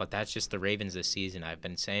 But that's just the Ravens this season. I've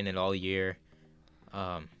been saying it all year.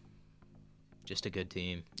 Just a good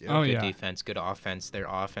team. Yeah. Oh, Good yeah. defense, good offense. Their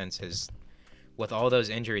offense has, with all those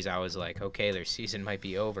injuries, I was like, okay, their season might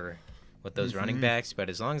be over with those running backs. But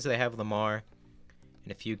as long as they have Lamar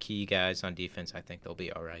and a few key guys on defense, I think they'll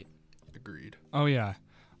be all right. Agreed. Oh, yeah.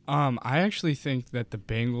 I actually think that the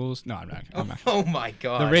Bengals... No, I'm not. Oh, my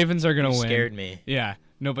God. The Ravens are going to You win. scared me. Yeah.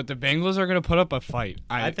 No, but the Bengals are going to put up a fight.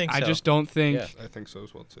 I think I so. just don't think... Yeah. I think so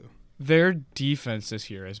as well, too. Their defense this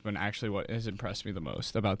year has been actually what has impressed me the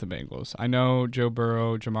most about the Bengals. I know Joe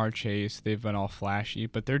Burrow, Jamar Chase, they've been all flashy,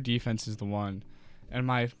 but their defense is the one, in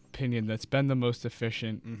my opinion, that's been the most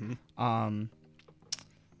efficient. Mm-hmm.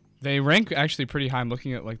 They rank actually pretty high. I'm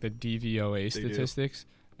looking at like the DVOA do. statistics,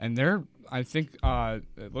 and I think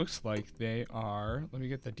it looks like they are. Let me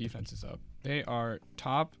get the defenses up. They are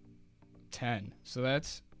top 10, so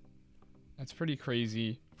that's pretty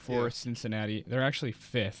crazy for Yeah. Cincinnati. They're actually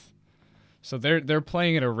 5th. So they're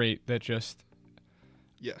playing at a rate that just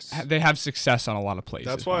Yes. they have success on a lot of plays.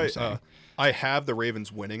 That's is what why I'm saying. I have the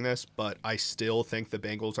Ravens winning this, but I still think the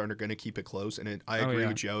Bengals aren't going to keep it close. And I agree yeah.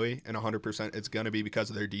 with Joey, and 100% it's going to be because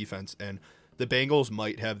of their defense. And the Bengals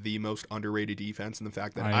might have the most underrated defense in the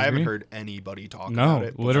fact that I I haven't agree. heard anybody talk No, about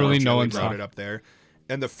it. literally before no Joey one's brought talking. it up there.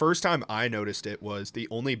 And the first time I noticed it was the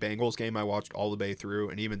only Bengals game I watched all the way through,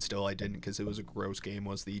 and even still I didn't because it was a gross game,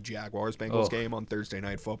 was the Jaguars-Bengals game on Thursday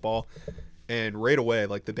Night Football. And right away,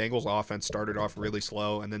 like, the Bengals offense started off really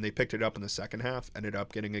slow, and then they picked it up in the second half, ended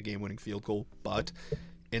up getting a game-winning field goal. But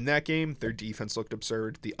in that game, their defense looked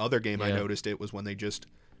absurd. The other game I noticed it was when they just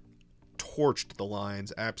torched the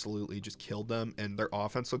Lions, absolutely just killed them, and their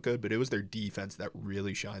offense looked good, but it was their defense that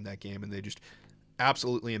really shined that game, and they just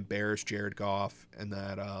absolutely embarrassed Jared Goff and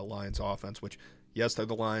that Lions offense, which, yes, they're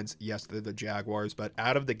the Lions, yes, they're the Jaguars, but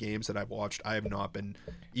out of the games that I've watched, I have not been,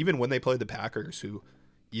 even when they played the Packers, who,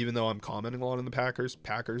 even though I'm commenting a lot on the Packers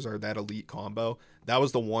are that elite combo. That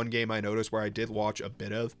was the one game I noticed where I did watch a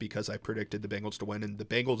bit of because I predicted the Bengals to win, and the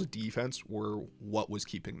Bengals' defense were what was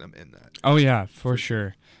keeping them in that. Oh, yeah, for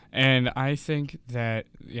sure. And I think that,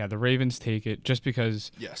 the Ravens take it just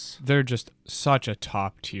because they're just such a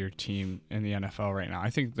top-tier team in the NFL right now. I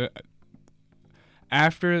think that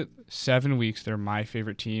after 7 weeks, they're my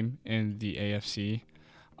favorite team in the AFC.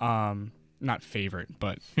 Not favorite,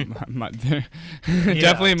 but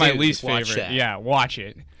definitely my least favorite. That. Yeah, watch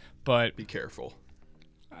it. But be careful.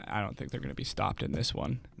 I don't think they're going to be stopped in this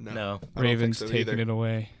one. No. Ravens taking it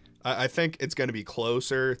away. I think it's going to be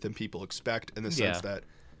closer than people expect in the sense that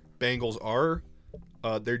Bengals are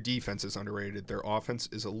their defense is underrated. Their offense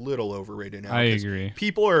is a little overrated now. I agree.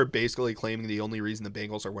 People are basically claiming the only reason the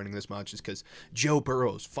Bengals are winning this much is because Joe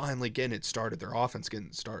Burrow's finally getting it started. Their offense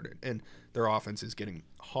getting started. And their offense is getting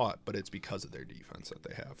hot, but it's because of their defense that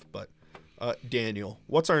they have. But, Daniel,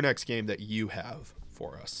 what's our next game that you have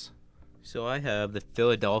for us? So I have the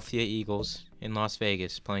Philadelphia Eagles in Las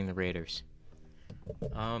Vegas playing the Raiders.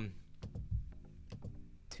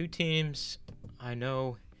 Two teams I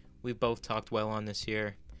know we both talked well on this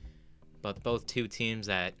year, but both two teams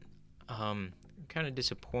that kind of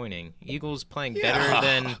disappointing. Eagles playing better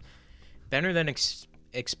than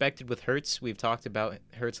expected with Hurts. We've talked about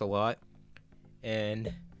Hurts a lot.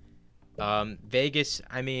 And Vegas,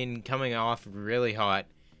 I mean, coming off really hot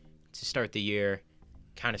to start the year,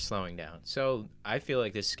 kind of slowing down. So I feel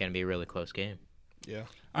like this is going to be a really close game. Yeah.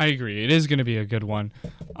 I agree. It is going to be a good one.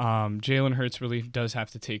 Jalen Hurts really does have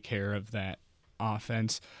to take care of that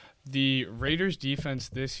offense. The Raiders' defense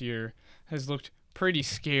this year has looked pretty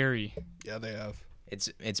scary. Yeah, they have.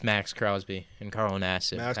 It's Max Crosby and Carl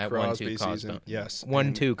Nassib. Max at Crosby 1-2 season, yes.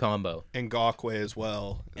 1-2 combo. And Ngakoue as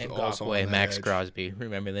well. And also Ngakoue, Max edge. Crosby.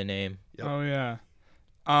 Remember the name. Yep. Oh, yeah.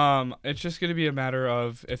 It's just going to be a matter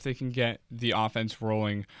of if they can get the offense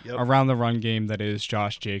rolling around the run game that is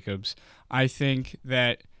Josh Jacobs. I think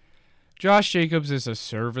that Josh Jacobs is a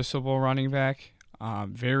serviceable running back,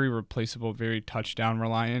 very replaceable, very touchdown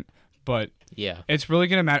reliant, but it's really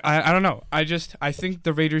going to matter. I don't know. I think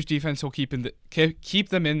the Raiders defense will keep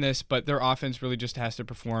them in this, but their offense really just has to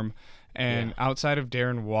perform. And outside of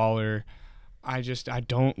Darren Waller, I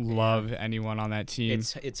don't love anyone on that team.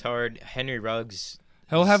 It's hard. Henry Ruggs,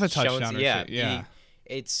 he'll have a touchdown.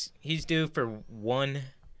 He's due for one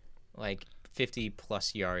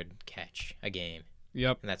 50-plus yard catch a game.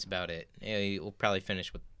 Yep. And that's about it. He'll probably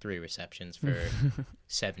finish with 3 receptions for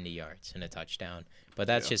 70 yards and a touchdown. But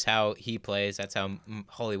that's just how he plays. That's how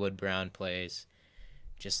Hollywood Brown plays.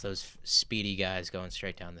 Just those speedy guys going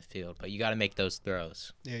straight down the field. But you got to make those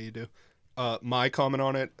throws. Yeah, you do. My comment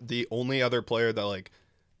on it, the only other player that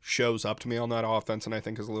shows up to me on that offense and I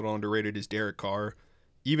think is a little underrated is Derek Carr.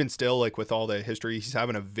 Even still, with all the history, he's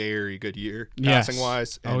having a very good year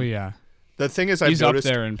passing-wise. Oh, yeah. The thing is, he's I've noticed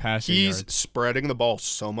up there in passing yards. Spreading the ball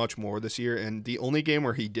so much more this year, and the only game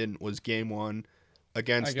where he didn't was game 1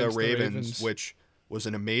 against the Ravens, which was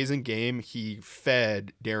an amazing game. He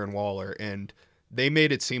fed Darren Waller, and they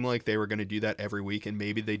made it seem like they were going to do that every week, and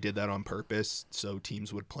maybe they did that on purpose so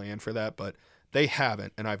teams would plan for that, but they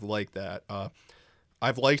haven't, and I've liked that.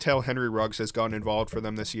 I've liked how Henry Ruggs has gotten involved for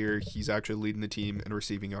them this year. He's actually leading the team in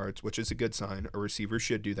receiving yards, which is a good sign. A receiver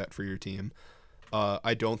should do that for your team.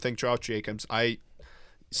 I don't think Josh Jacobs,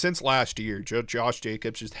 since last year, Josh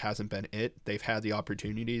Jacobs just hasn't been it. They've had the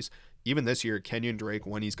opportunities. Even this year, Kenyon Drake,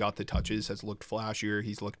 when he's got the touches, has looked flashier.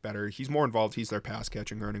 He's looked better. He's more involved. He's their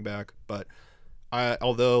pass-catching running back. But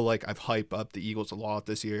although I've hyped up the Eagles a lot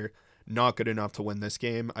this year, not good enough to win this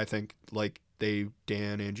game. I think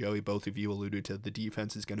Dan and Joey, both of you alluded to, the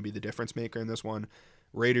defense is going to be the difference maker in this one.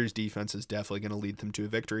 Raiders defense is definitely going to lead them to a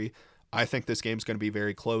victory. I think this game's going to be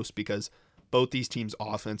very close because both these teams'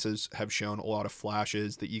 offenses have shown a lot of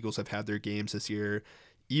flashes. The Eagles have had their games this year.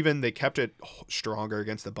 Even they kept it stronger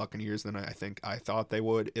against the Buccaneers than I thought they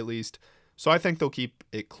would, at least. So I think they'll keep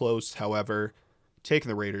it close, however, taking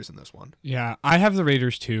the Raiders in this one. Yeah, I have the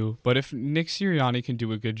Raiders too, but if Nick Sirianni can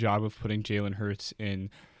do a good job of putting Jalen Hurts in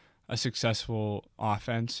a successful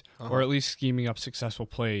offense, Uh-huh. or at least scheming up successful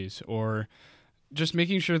plays, or just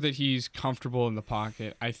making sure that he's comfortable in the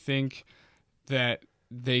pocket. I think that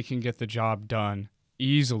they can get the job done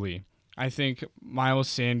easily. I think Miles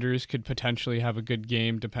Sanders could potentially have a good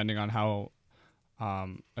game depending on how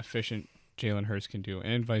efficient Jalen Hurts can do,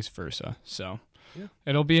 and vice versa. So Yeah.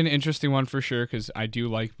 it'll be an interesting one for sure because I do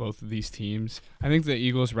like both of these teams. I think the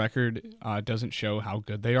Eagles' record doesn't show how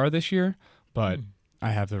good they are this year, but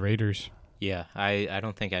I have the Raiders. Yeah, I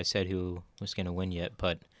don't think I said who was going to win yet,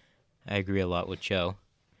 but I agree a lot with Joe.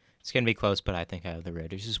 It's going to be close, but I think I have the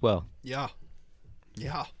Raiders as well. Yeah.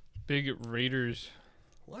 Big Raiders.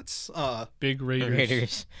 Let's. Big Raiders.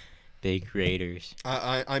 Raiders. Big Raiders.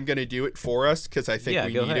 I'm gonna do it for us because I think Yeah,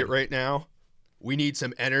 we go need ahead. it right now. We need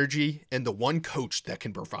some energy, and the one coach that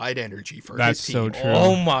can provide energy for That's his so team true.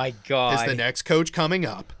 Oh my is God. the next coach coming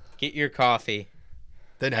up. Get your coffee.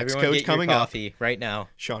 The next Everyone coach get coming your up. coffee right now.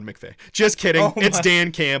 Sean McVay. Just kidding. Oh It's my-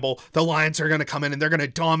 Dan Campbell. The Lions are going to come in and they're going to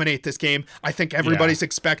dominate this game. I think everybody's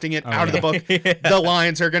expecting it out of the book. The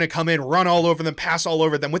Lions are going to come in, run all over them, pass all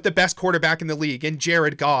over them with the best quarterback in the league in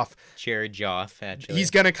Jared Goff. Jared Goff, actually.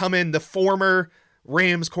 He's going to come in. The former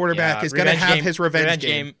Rams quarterback Yeah, is going to revenge have game. his revenge Revenge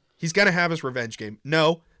game. game. He's going to have his revenge game.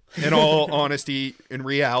 No, in all honesty, in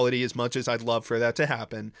reality, as much as I'd love for that to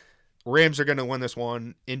happen, Rams are going to win this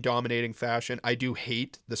one in dominating fashion. I do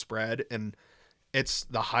hate the spread, and it's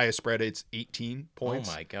the highest spread. It's 18 points.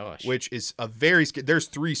 Oh my gosh. Which is a very there's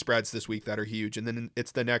 3 spreads this week that are huge, and then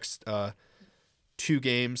it's the next 2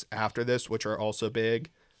 games after this which are also big,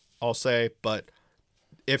 I'll say. But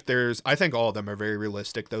if there's, I think all of them are very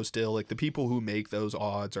realistic though. Still, like the people who make those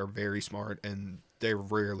odds are very smart and they're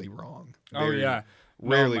rarely wrong. Very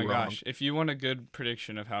rarely oh my wrong. gosh. If you want a good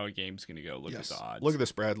prediction of how a game's going to go, look at the odds. Look at the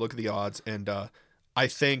spread, look at the odds, and I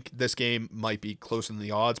think this game might be closer than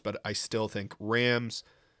the odds, but I still think Rams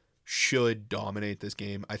should dominate this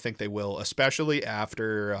game. I think they will, especially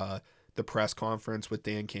after the press conference with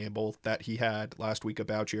Dan Campbell that he had last week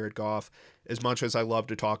about Jared Goff. As much as I love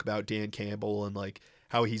to talk about Dan Campbell and like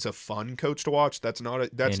how he's a fun coach to watch, that's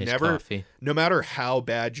And his never, coffee. no matter how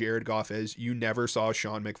bad Jared Goff is, you never saw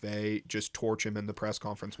Sean McVay just torch him in the press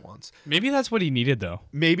conference once. Maybe that's what he needed, though.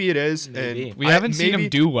 Maybe it is, Maybe. and We haven't seen him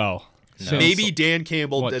do well. No. since- Maybe Dan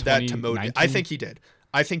Campbell what, did that to motivate. I 2019? think he did.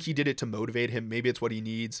 I think he did it to motivate him. Maybe it's what he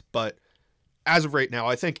needs. But as of right now,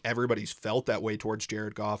 I think everybody's felt that way towards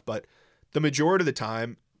Jared Goff. But the majority of the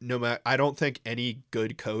time, no matter, I don't think any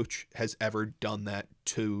good coach has ever done that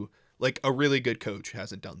to, like, a really good coach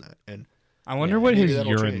hasn't done that. And I wonder Yeah, what maybe his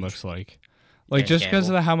that'll urine change. looks like. Like, Dan just because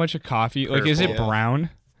of Campbell. how much of coffee. Like, is it Purple. brown?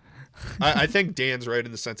 I think Dan's right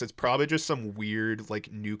in the sense it's probably just some weird,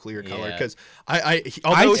 like, nuclear color. Yeah. Because I'd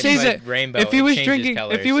although say he's- like that rainbow, if he it was changes drinking,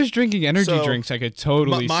 if he colors. was drinking energy So, drinks, I could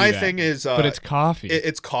totally my see that. thing is, but it's coffee.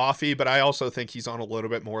 It's coffee, but I also think he's on a little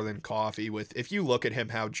bit more than coffee. With if you look at him,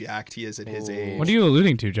 how jacked he is at his Ooh. age. What are you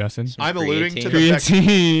alluding to, Justin? I'm alluding to Creatine. the fact.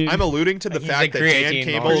 Creatine. I'm alluding to the He's fact a that Dan creatine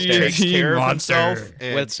Campbell monster. takes care of Creatine himself, monster.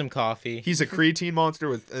 and with some coffee. he's a creatine monster.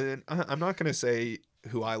 With, and I'm not gonna say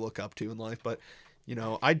who I look up to in life, but you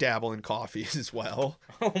know, I dabble in coffee as well.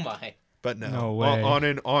 Oh my. But no, No way. On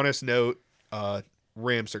an honest note,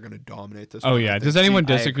 Rams are gonna dominate this. Oh one, I yeah. think. Does anyone I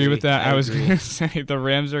disagree with agree. that? I I was agree. gonna say the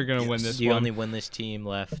Rams are gonna win Yes. this The one. only winless team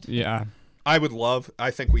left. Yeah. I would love. I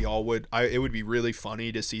think we all would. It would be really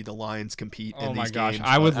funny to see the Lions compete Oh in my these gosh, games.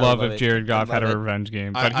 I would but love love if it. Jared Goff I had a love it. revenge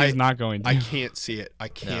game, I- but he's not going to. I can't see it. I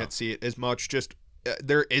can't see it as much. Just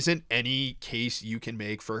there isn't any case you can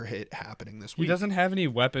make for it happening this He week. doesn't have any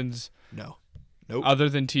weapons No. Nope. other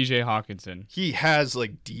than T.J. Hawkinson. He has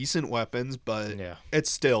like decent weapons, but Yeah.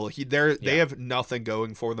 it's still they Yeah. have nothing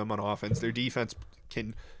going for them on offense. Their defense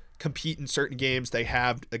can compete in certain games. They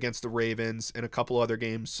have against the Ravens and a couple other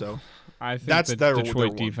games. So I think That's the their one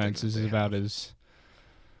Detroit thing defense that is they about have. as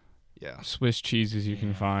yeah, Swiss cheese as you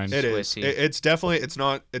can find. it is. Swissy. It's definitely it's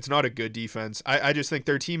not a good defense. I just think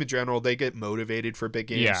their team in general, they get motivated for big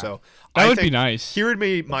games. Yeah. So That I would be think- nice. Here would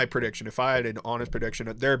be my prediction. If I had an honest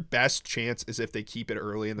prediction, their best chance is if they keep it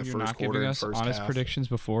early in the You're first not quarter giving and us first honest half. predictions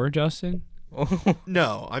before, Justin?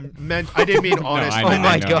 No, I didn't mean No, honest. I I know, Oh meant my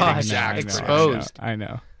I know, gosh, I know, exact I know, exposed. I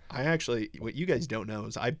know. I actually, what you guys don't know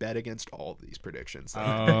is I bet against all of these predictions. Oh.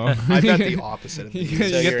 I bet the opposite of you these.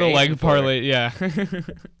 get you're the 8 leg and 4. parlay, yeah.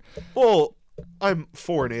 Well, I'm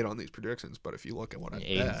 4-8 on these predictions, but if you look at what I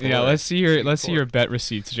 8 and bet, 4. yeah, let's see your Four. bet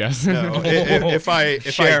receipts, Justin. no, if I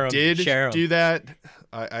Share 'em, did share 'em. do that,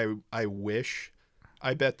 I wish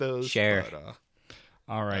I bet those. Share. But,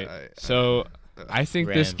 All right. I- So I think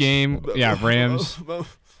this Rams. game, yeah, Rams.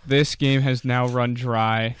 This game has now run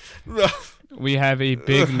dry. We have a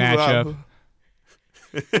big matchup.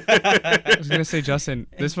 I was gonna say, Justin,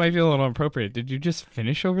 this might be a little inappropriate. Did you just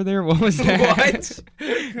finish over there? What was that? What?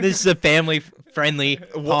 This is a family-friendly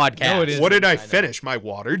podcast. No, it isn't. What did I finish? My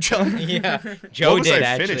water jug? Yeah, Joe What was did I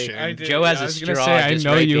actually. finishing? I did. Joe has I a was gonna straw say, just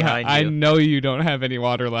right behind you. I know you don't have any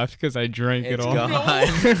water left because I drank it It's all.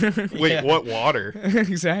 gone. Wait, Yeah. what water?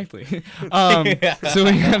 Exactly. So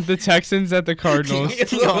we have the Texans at the Cardinals.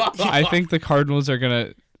 I think the Cardinals are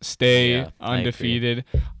gonna stay Yeah, I agree. undefeated.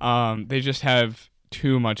 They just have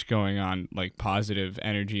too much going on, like positive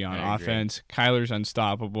energy on I agree. offense. Kyler's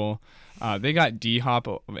unstoppable. They got D-Hop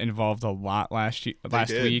involved a lot last did.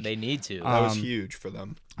 week. They need to. That was Um, huge for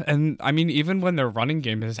them. And I mean, even when their running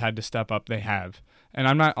game has had to step up, they have. And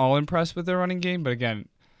I'm not all impressed with their running game, but again,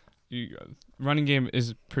 running game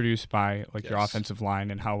is produced by like your Yes. offensive line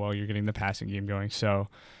and how well you're getting the passing game going. So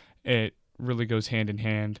it really goes hand in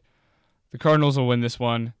hand. The Cardinals will win this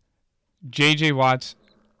one. J.J. Watt's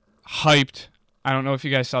hyped. I don't know if you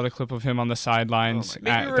guys saw the clip of him on the sidelines Oh my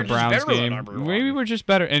at God. the Browns game. Maybe we're just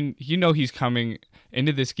better. And you know he's coming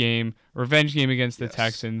into this game, revenge game against the Yes.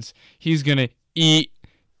 Texans. He's going to eat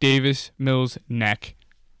Davis Mills' neck,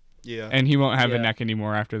 Yeah. and he won't have a Yeah. neck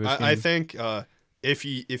anymore after this game. I think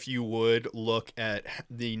if you would look at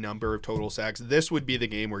the number of total sacks, this would be the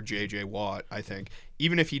game where J.J. Watt, I think,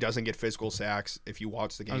 even if he doesn't get physical sacks, if you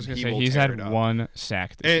watch the game, I was going he to say, will he's tear had it up. one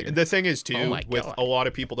sack this year. And the thing is, too, Oh my with God. a lot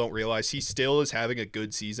of people don't realize, he still is having a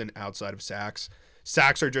good season outside of sacks.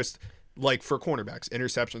 Sacks are just, like, for cornerbacks.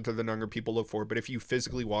 Interceptions are the number people look for. But if you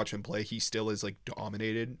physically watch him play, he still is, like,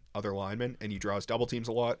 dominated other linemen, and he draws double teams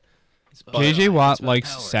a lot. J.J. Watt my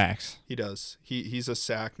likes power. sacks. He does. He's a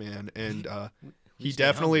sack man, and he stay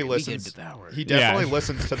definitely hungry, we get listens. devoured. He definitely Yeah.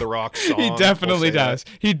 listens to the Rock song. He definitely we'll say does.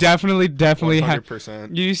 He definitely that. had.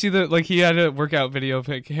 100%. You see the he had a workout video of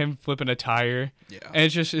him flipping a tire, Yeah. and it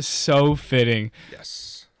just is so fitting.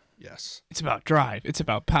 Yes. Yes. It's about drive. It's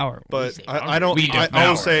about power. But say I don't. We I devour.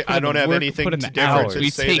 will say Put I in don't the have work, anything put in the different hours. to We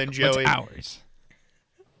say take than what's Joey. ours.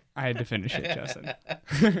 I had to finish it, Justin.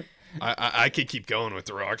 I could keep going with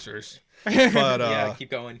the Rockstars. But Yeah,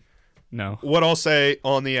 keep going. No. what I'll say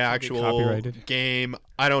on the actual copyrighted. game,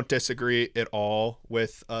 I don't disagree at all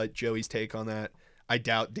with Joey's take on that. I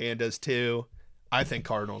doubt Dan does too. I think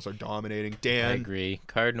Cardinals are dominating. I Dan, agree.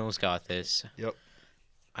 Cardinals got this. Yep.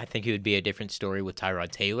 I think it would be a different story with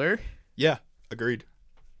Tyrod Taylor, yeah, agreed.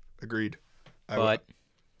 but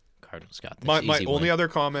Cardinals got this. My Easy only win. other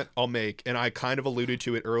comment I'll make, and I kind of alluded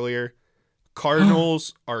to it earlier,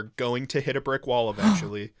 Cardinals are going to hit a brick wall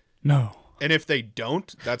eventually. No. And if they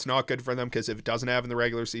don't, that's not good for them, because if it doesn't happen in the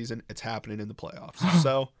regular season, it's happening in the playoffs.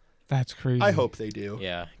 So That's crazy. I hope they do.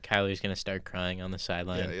 Yeah, Kyler's gonna start crying on the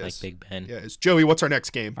sideline Yeah, he like is. Big Ben. Yeah, it's Joey, what's our next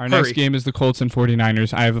game? Our Hurry. next game is the Colts and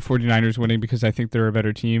 49ers. I have the 49ers winning because I think they're a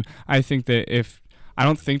better team. I think that I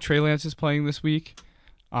don't think Trey Lance is playing this week.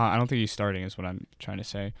 I don't think he's starting is what I'm trying to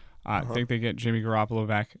say. I think they get Jimmy Garoppolo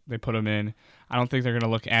back. They put him in. I don't think they're going to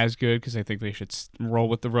look as good because I think they should roll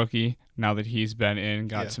with the rookie now that he's been in,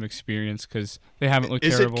 got Yeah. some experience because they haven't looked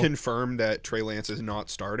Is terrible. it confirmed that Trey Lance is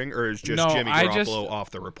not starting, or is just No, Jimmy I Garoppolo just-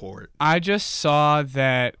 off the report? I just saw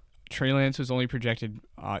that Trey Lance was only projected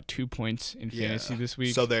 2 points in Yeah. fantasy this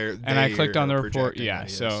week. So and I clicked on the report. projecting Yeah, that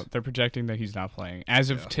he so is. they're projecting that he's not playing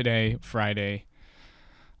as of Yeah. today, Friday.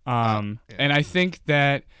 Yeah. And I think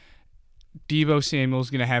that Deebo Samuel's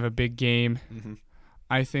going to have a big game. Mhm.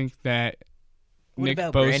 I think that What Nick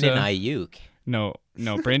about Bosa. Brandon Ayuk? No,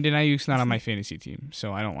 Brandon Ayuk's not on my fantasy team,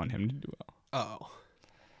 so I don't want him to do well. Oh.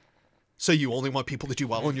 So you only want people to do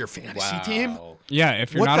well on your fantasy team? Wow. Yeah,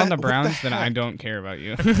 if you're What not the- on the what the Browns, then I heck? don't care about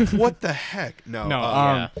you. What the heck? No. No,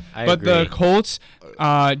 Yeah, I but the agree. Colts,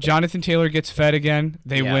 Jonathan Taylor gets fed again.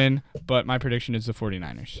 They Yeah. win, but my prediction is the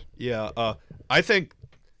 49ers. Yeah, I think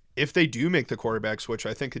if they do make the quarterback switch,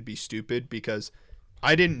 I think it'd be stupid, because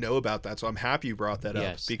I didn't know about that, so I'm happy you brought that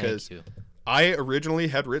Yes, up, because thank you. I originally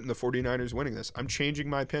had written the 49ers winning this. I'm changing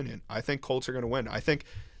my opinion. I think Colts are going to win. I think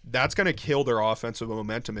that's going to kill their offensive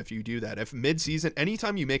momentum if you do that. If midseason,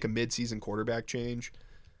 anytime you make a midseason quarterback change,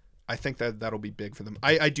 I think that'll be big for them.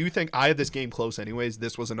 I do think I had this game close anyways.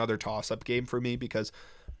 This was another toss-up game for me because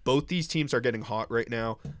both these teams are getting hot right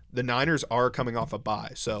now. The Niners are coming off a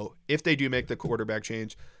bye. So if they do make the quarterback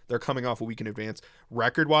change, they're coming off a week in advance.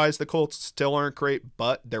 Record-wise, the Colts still aren't great,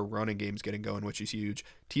 but their running game's getting going, which is huge.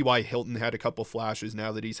 T.Y. Hilton had a couple flashes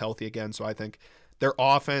now that he's healthy again, so I think their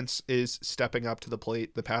offense is stepping up to the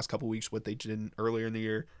plate the past couple weeks, what they did earlier in the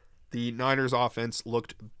year. The Niners offense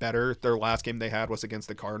looked better. Their last game they had was against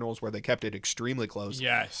the Cardinals, where they kept it extremely close.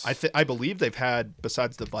 Yes. I believe they've had,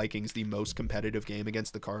 besides the Vikings, the most competitive game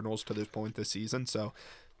against the Cardinals to this point this season. So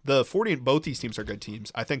both these teams are good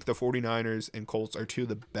teams. I think the 49ers and Colts are two of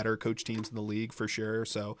the better coach teams in the league for sure.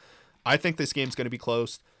 So I think this game's going to be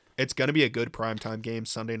close. It's going to be a good primetime game,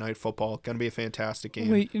 Sunday Night Football. Going to be a fantastic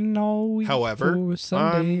game. However,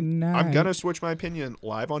 I'm going to switch my opinion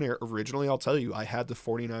live on air. Originally, I'll tell you, I had the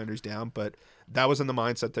 49ers down, but that was in the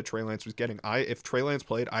mindset that Trey Lance was getting. If Trey Lance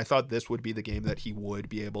played, I thought this would be the game that he would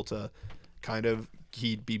be able to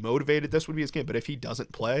he'd be motivated. This would be his game. But if he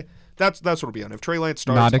doesn't play, that's what it'll be on. If Trey Lance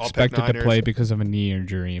starts, not I'll pick expected to Niners. play because of a knee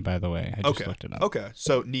injury, by the way. I just looked it up. Okay,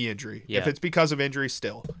 so knee injury. Yeah. If it's because of injury,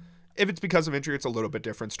 still. If it's because of injury, it's a little bit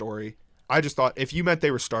different story. I just thought if you meant they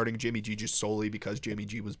were starting Jimmy G just solely because Jimmy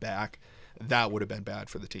G was back, that would have been bad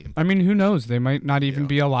for the team. I mean, who knows? They might not even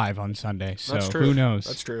be alive on Sunday. So That's true. who knows?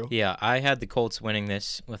 That's true. Yeah, I had the Colts winning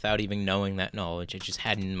this without even knowing that knowledge. It just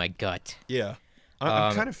had it in my gut. Yeah.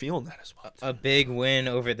 I'm kind of feeling that as well. A big win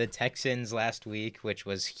over the Texans last week, which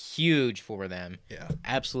was huge for them. Yeah.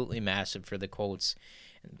 Absolutely massive for the Colts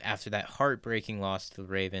after that heartbreaking loss to the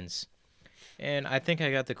Ravens. And I think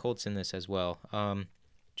I got the Colts in this as well.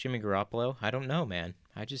 Jimmy Garoppolo, I don't know, man.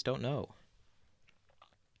 I just don't know.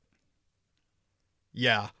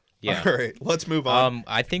 Yeah. Yeah. All right, let's move on.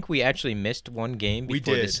 I think we actually missed one game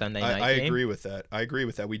before the Sunday night I game. agree with that.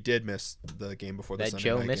 We did miss the game before the That Sunday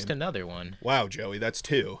Joe night missed game. another one. Wow, Joey, that's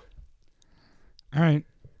 2. All right.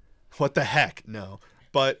 What the heck? No.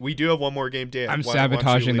 But we do have one more game, Dan. I'm Why don't you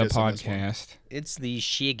sabotaging the lead us in this one? podcast. It's the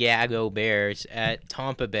Chicago Bears at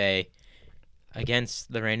Tampa Bay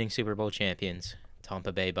against the reigning Super Bowl champions,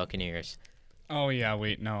 Tampa Bay Buccaneers. Oh, yeah.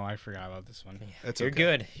 Wait. No, I forgot about this one. That's You're okay.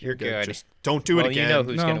 good. You're good. Just don't do it again. You know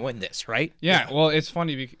who's No. going to win this, right? Yeah, well, it's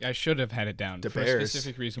funny. I should have had it down The for Bears. a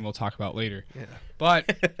specific reason we'll talk about later. Yeah. But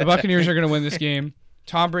the Buccaneers are going to win this game.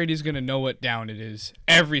 Tom Brady's going to know what down it is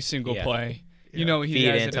every single Yeah. play. Yeah. You know, he Feed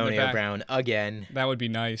has it in the Antonio back. Brown again. That would be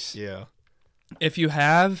nice. Yeah. If you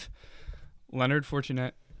have Leonard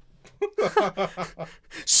Fournette,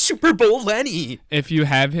 Super Bowl Lenny. if you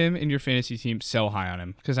have him in your fantasy team, sell high on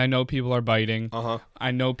him because I know people are biting. Uh-huh.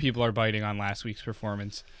 I know people are biting on last week's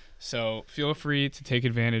performance. So feel free to take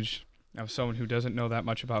advantage of someone who doesn't know that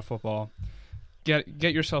much about football. Get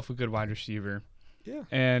yourself a good wide receiver. Yeah.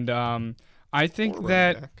 And I think Or running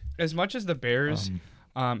that back. as much as the Bears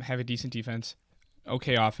have a decent defense,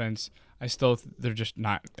 okay offense, they're just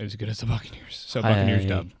not as good as the Buccaneers. So Buccaneers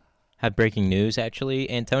dub. Have breaking news, actually.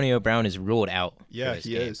 Antonio Brown is ruled out. Yeah, for this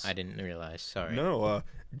he game. is. I didn't realize. Sorry. No,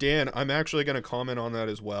 Dan, I'm actually going to comment on that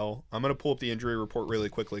as well. I'm going to pull up the injury report really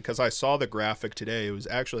quickly because I saw the graphic today. It was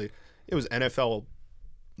NFL,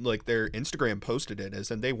 like their Instagram posted it as,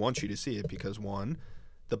 and they want you to see it because one,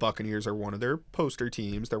 the Buccaneers are one of their poster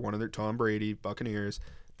teams. They're one of their Tom Brady Buccaneers.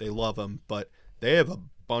 They love them, but they have a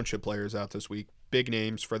bunch of players out this week, big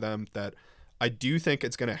names for them that I do think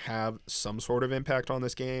it's going to have some sort of impact on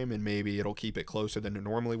this game, and maybe it'll keep it closer than it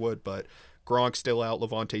normally would, but Gronk's still out,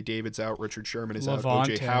 Levante David's out, Richard Sherman is out,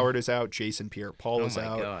 O.J. Howard is out, Jason Pierre-Paul is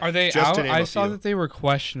out. God. Are they Just out? to name I a saw few. that they were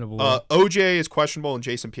questionable. O.J. is questionable and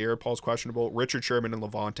Jason Pierre-Paul's questionable. Richard Sherman and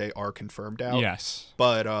Levante are confirmed out. yes.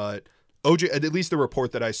 But OJ, at least the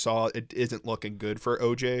report that I saw, it isn't looking good for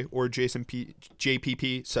OJ or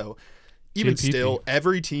JPP. So even JPP. still,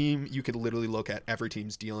 every team you could literally look at, every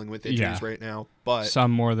team's dealing with injuries right now. But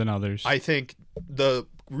Some more than others. I think the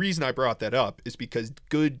reason I brought that up is because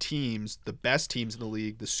good teams, the best teams in the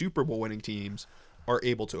league, the Super Bowl winning teams, are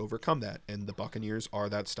able to overcome that. And the Buccaneers are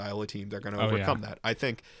that style of team. They're going to overcome that. I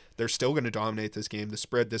think they're still going to dominate this game. The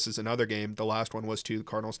spread, this is another game. The last one was to the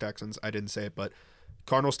Cardinals-Texans. I didn't say it, but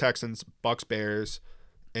Cardinals-Texans, Bucks-Bears,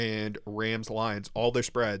 and Rams-Lions, all their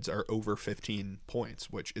spreads are over 15 points,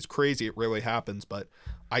 which is crazy. It rarely happens, but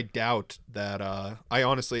I doubt that. I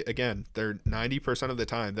honestly, again, they're 90% of the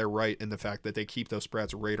time, they're right in the fact that they keep those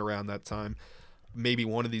spreads right around that time. Maybe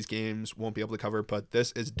one of these games won't be able to cover, but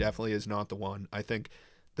this definitely is not the one. I think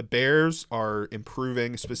the Bears are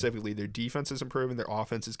improving, specifically their defense is improving, their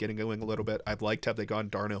offense is getting going a little bit. I'd like to have they gone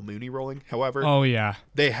Darnell Mooney rolling. However, oh, yeah.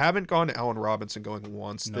 they haven't gone Allen Robinson going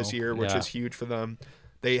once this No. year, which Yeah. is huge for them.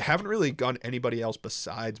 They haven't really gone anybody else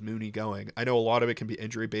besides Mooney going. I know a lot of it can be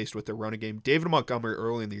injury-based with their running game. David Montgomery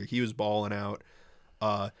early in the year, he was balling out.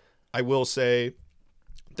 I will say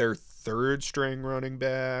their third-string running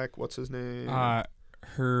back, what's his name?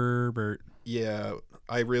 Herbert. Yeah,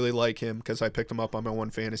 I really like him because I picked him up on my one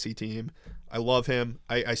fantasy team. I love him.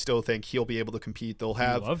 I still think he'll be able to compete. They'll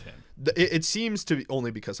have. I love him. It seems to be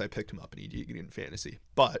only because I picked him up in fantasy,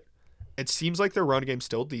 but it seems like their run game's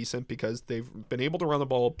still decent because they've been able to run the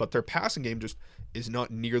ball, but their passing game just is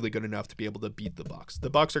not nearly good enough to be able to beat the Bucs.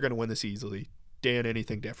 The Bucs are going to win this easily. Dan,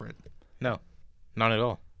 anything different? No, not at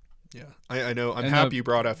all. Yeah, I know. I'm And happy you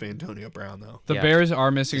brought up Antonio Brown, though. The Yeah. Bears are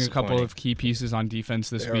missing a couple Disappointing. of key pieces on defense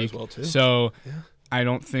this They are as week. well, too. So Yeah. I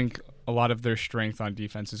don't think a lot of their strength on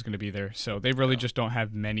defense is going to be there. So they really just don't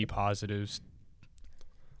have many positives.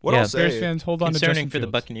 What Yeah, I'll say, Bears fans, hold on to Concerning Justin for the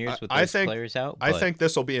Fields. Buccaneers with I those think- players out. I but think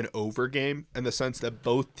this will be an over game in the sense that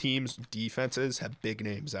both teams' defenses have big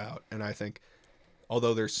names out, and I think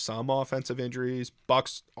although there's some offensive injuries,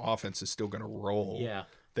 Bucks offense is still going to roll. Yeah.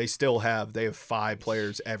 They have 5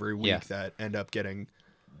 players every week Yeah. that end up getting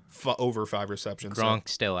over 5 receptions. So-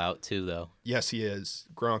 Gronk's still out too, though. yes, he is.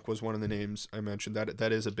 Gronk was one of the names I mentioned.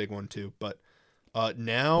 That is a big one too. But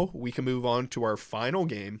now we can move on to our final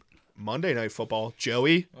game, Monday Night Football.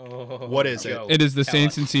 Joey, what is it? It is the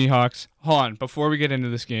Saints and Seahawks. Hold on, before we get into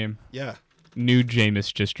this game, Yeah. new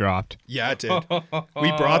Jameis just dropped. Yeah, it did.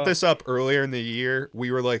 We brought this up earlier in the year.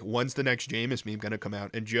 We were like, when's the next Jameis meme going to come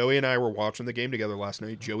out? And Joey and I were watching the game together last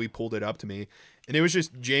night. Joey pulled it up to me. And it was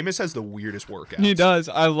just, Jameis has the weirdest workouts. He does.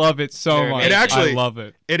 I love it so Very much. amazing. It actually- I love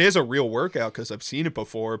it. It is a real workout because I've seen it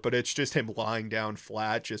before, but it's just him lying down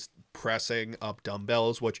flat, just pressing up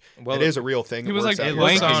dumbbells, which Well, it is a real thing. he It was, works like, out your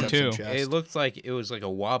lanky, biceps too. and chest. It looked like it was like a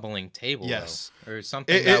wobbling table. Yes. Though, or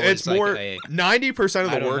something. It's that was more like a, 90% of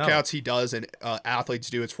I the don't know. workouts he does and athletes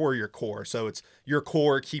do. It's for your core, so it's your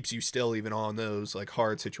core keeps you still even on those like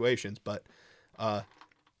hard situations. But I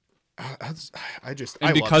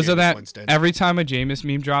And because love of Jameis that, Winston. every time a Jameis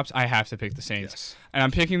meme drops, I have to pick the Saints. Yes. And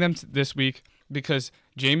I'm picking them this week because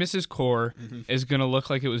Jameis's core is going to look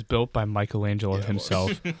like it was built by Michelangelo Yeah, it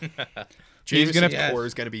himself. Jameis' he's gonna- core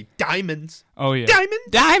is going to be diamonds. Oh, yeah. Diamonds.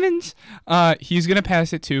 Diamonds! He's going to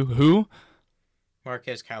pass it to who?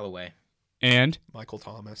 Marquez Callaway. And Michael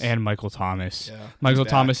Thomas. Michael Thomas. Yeah, Michael he's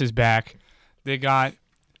back. Thomas is back. They got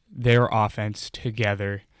their offense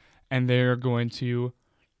together, and they're going to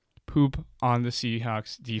poop on the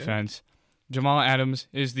Seahawks defense. Jamal Adams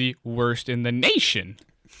is the worst in the nation.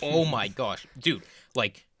 Oh my gosh, dude!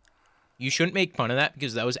 Like, you shouldn't make fun of that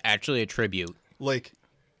because that was actually a tribute. Like,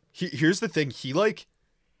 here's the thing.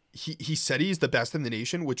 He said he's the best in the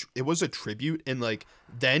nation, which it was a tribute, and like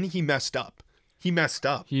then he messed up. He messed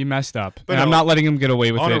up. He messed up. But And I'm no, not letting him get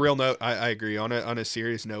away with On it. a real note, I agree. On a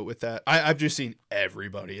serious note with that, I've just seen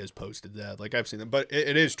everybody has posted that. Like I've seen them, but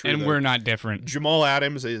it is true. and though. we're not different. Jamal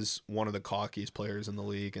Adams is one of the cockiest players in the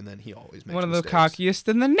league, and then he always makes One of the mistakes. cockiest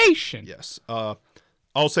in the nation. Yes.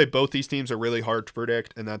 I'll say both these teams are really hard to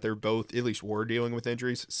predict, and that they're both, at least were dealing with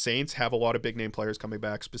injuries. Saints have a lot of big name players coming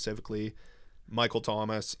back, specifically Michael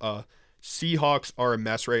Thomas. Seahawks are a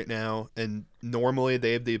mess right now, and normally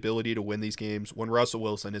they have the ability to win these games. When Russell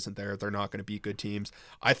Wilson isn't there, they're not going to beat good teams.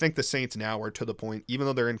 I think the Saints now are to the point, even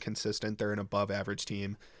though they're inconsistent, they're an above average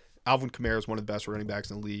team. Alvin Kamara is one of the best running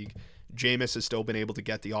backs in the league. Jameis has still been able to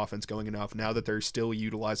get the offense going enough. Now that they're still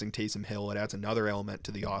utilizing Taysom Hill, it adds another element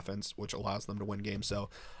to the offense, which allows them to win games. So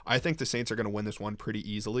I think the Saints are going to win this one pretty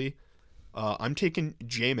easily. I'm taking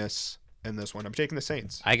Jameis in this one. I'm taking the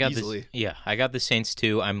Saints. I got easily. this. Yeah, I got the Saints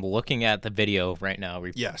too. I'm looking at the video right now.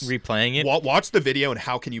 Yes. Replaying it. Watch the video, and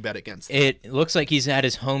how can you bet against it? It looks like he's at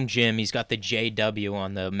his home gym. He's got the JW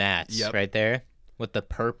on the mats Yep. right there with the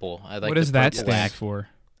purple. I like. What the does that purple stand wax. for?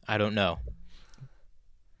 I don't know.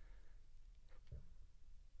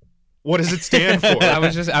 What does it stand for?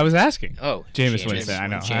 I was asking. Oh, Jameis Winston, I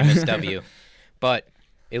know. Jameis W. But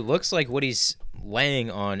it looks like what he's laying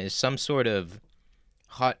on is some sort of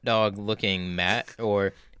hot dog looking mat,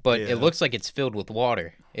 but Yeah. it looks like it's filled with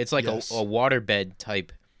water. It's like Yes. a waterbed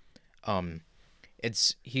type.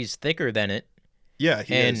 He's thicker than it. Yeah,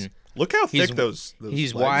 he And is. Look how he's- thick those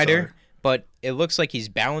He's legs wider, are. but it looks like he's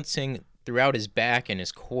balancing throughout his back and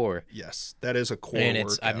his core. Yes, that is a core And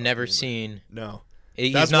workout. I've never really. seen. No.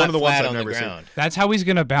 He's That's not one of the ones flat I've on the never seen. ground. That's how he's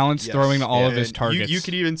going to balance Yes. throwing to all of And his targets. You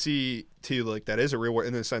could even see too, like that is a real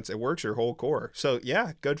in the sense it works your whole core. So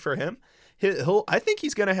yeah, good for him. I think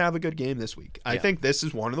he's gonna have a good game this week. I Yeah. think this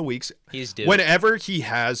is one of the weeks. He's due. Whenever he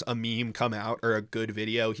has a meme come out or a good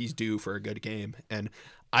video, he's due for a good game. And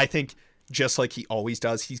I think just like he always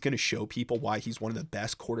does, he's gonna show people why he's one of the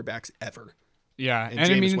best quarterbacks ever. Yeah, And and I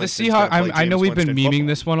Jameis mean the Winston's Seahawks. gonna play I know Jameis we've been Winston memeing football.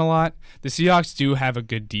 this one a lot. The Seahawks do have a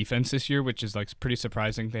good defense this year, which is like pretty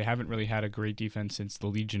surprising. They haven't really had a great defense since the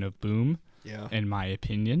Legion of Boom, Yeah. in my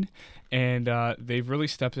opinion, and they've really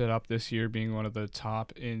stepped it up this year, being one of the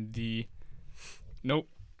top in the. Nope.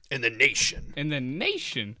 In the nation. In the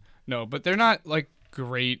nation. No, but they're not like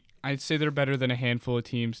great. I'd say they're better than a handful of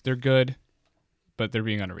teams. They're good, but they're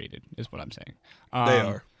being underrated, is what I'm saying. They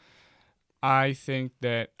are. I think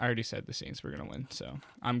that I already said the Saints were gonna win, so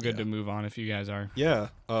I'm good to move on if you guys are. Yeah.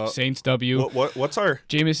 Saints W. What's our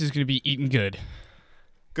Jameis is gonna be eating good.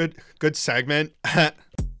 good segment?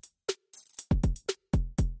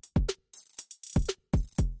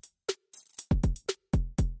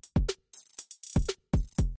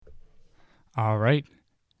 All right.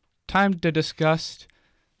 Time to discuss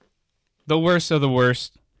the worst of the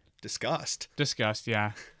worst. Disgust. Discussed,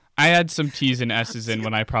 yeah. I had some T's and S's in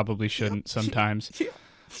when I probably shouldn't sometimes.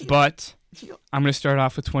 But I'm going to start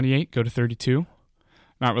off with 28, go to 32.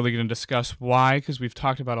 Not really going to discuss why, because we've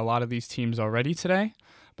talked about a lot of these teams already today.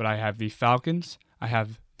 But I have the Falcons. I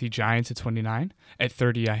have the Giants at 29. At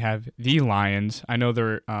 30, I have the Lions. I know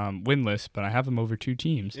they're winless, but I have them over two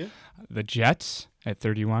teams. Yeah. The Jets at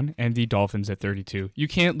 31 and the Dolphins at 32. You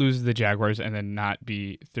can't lose to the Jaguars and then not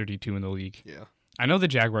be 32 in the league. Yeah. I know the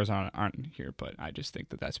Jaguars aren't here, but I just think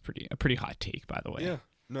that that's a pretty hot take, by the way. Yeah.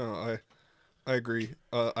 No, I agree.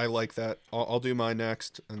 I like that. I'll do mine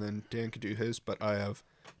next, and then Dan could do his. But I have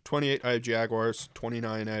 28. I have Jaguars.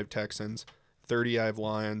 29. I have Texans. 30. I have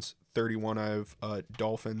Lions. 31. I have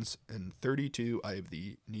Dolphins, and 32. I have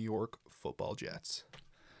the New York Football Jets.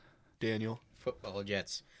 Daniel. Football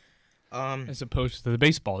Jets. As opposed to the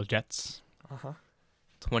baseball Jets.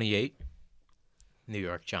 28. New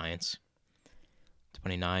York Giants.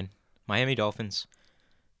 29. Miami Dolphins.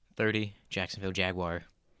 30. Jacksonville Jaguar.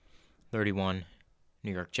 31.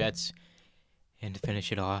 New York Jets. And to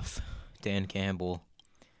finish it off, Dan Campbell.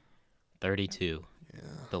 32. Yeah.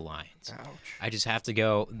 The Lions. Ouch. I just have to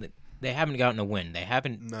go. They haven't gotten a win. They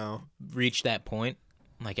haven't No. reached that point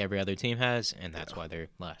like every other team has, and that's why they're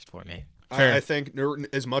last for me. Fair. I think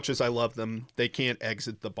as much as I love them, they can't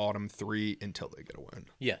exit the bottom three until they get a win.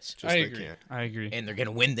 Yes. Just they can't. I agree. And they're going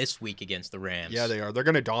to win this week against the Rams. Yeah, they are. They're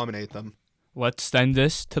going to dominate them. Let's send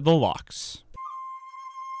this to the locks.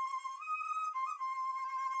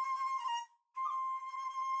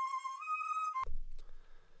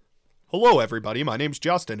 Hello, everybody. My name's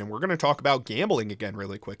Justin, and we're going to talk about gambling again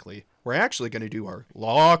really quickly. We're actually going to do our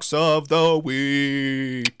locks of the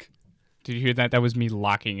week. Did you hear that? That was me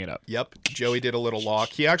locking it up. Yep, Joey did a little lock.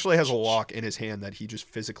 He actually has a lock in his hand that he just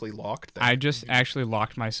physically locked. There. I just actually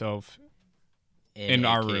locked myself. In a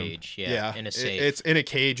our room. cage, Yeah, in a safe. It's in a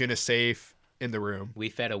cage in a safe in the room. We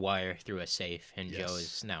fed a wire through a safe, and Yes. Joe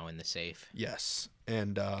is now in the safe. Yes,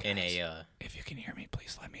 and In a If you can hear me,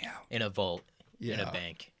 please let me out. in a vault in Yeah. a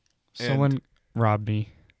bank. Someone robbed me.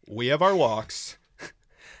 we have our locks.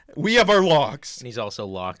 We have our locks. And he's also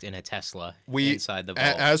locked in a Tesla We inside the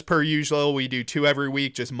vault. as per usual, we do 2 every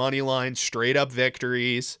week, just money lines, straight up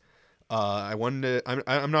victories. I wanted to.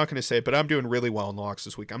 I'm not going to say it, but I'm doing really well in locks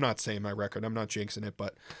this week. I'm not saying my record. I'm not jinxing it,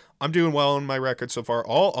 but I'm doing well in my record so far.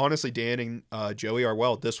 All honestly, Dan and Joey are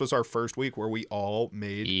well. This was our first week where we all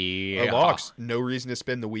made yeah. our locks. No reason to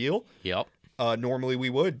spin the wheel. Yep. Normally we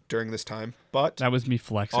would during this time, but That was me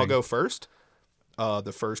flexing. I'll go first.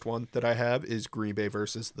 The first one that I have is Green Bay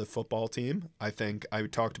versus the football team. I think I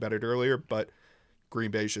talked about it earlier, but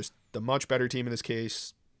Green Bay is just the much better team in this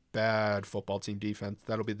case. Bad football team defense.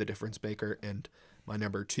 That'll be the difference maker. And my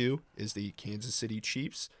number 2 is the Kansas City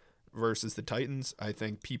Chiefs versus the Titans. I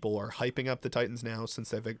think people are hyping up the Titans now since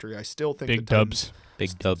that victory. I still think Big the Titans, dubs.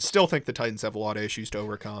 Big dubs. still think the Titans have a lot of issues to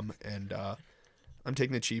overcome, and I'm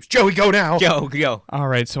taking the Chiefs. Joey, go now. Go. All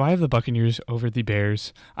right, so I have the Buccaneers over the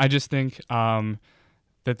Bears. I just think that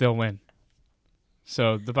they'll win.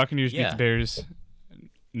 So the Buccaneers beat Yeah. the Bears.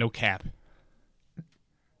 No cap.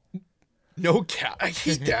 No cap. I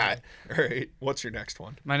hate that. All right. What's your next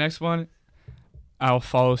one? My next one, I'll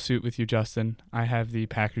follow suit with you, Justin. I have the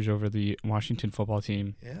Packers over the Washington football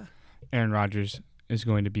team. Yeah. Aaron Rodgers is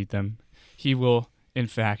going to beat them. He will, in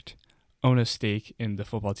fact, own a stake in the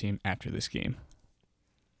football team after this game.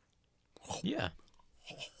 Yeah.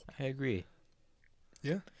 I agree.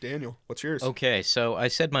 Yeah. Daniel, what's yours? Okay, so I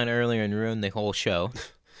said mine earlier and ruined the whole show.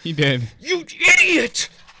 He did. You idiot!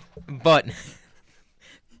 But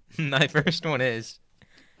my first one is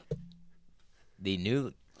the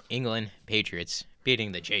New England Patriots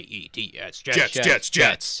beating the Jets.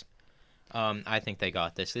 Jets. I think they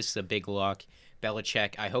got this. This is a big lock.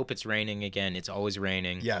 Belichick. I hope it's raining again. It's always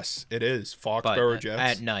raining. Yes, it is. but Foxborough Jets.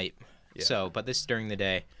 at night. Yeah. So, but this is during the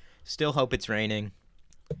day. Still hope it's raining.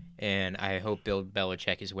 And I hope Bill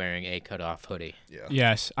Belichick is wearing a cutoff hoodie. Yeah.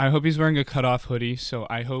 Yes, I hope he's wearing a cutoff hoodie, so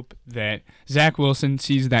I hope that Zach Wilson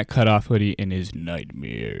sees that cutoff hoodie in his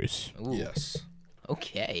nightmares. Ooh, Yes.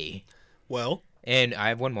 okay. Well, And I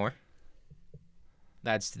have one more.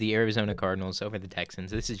 That's the Arizona Cardinals over the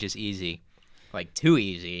Texans. This is just easy. Like, too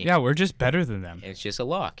easy. Yeah, we're just better than them. It's just a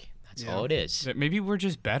lock. That's Yeah. all it is. That maybe we're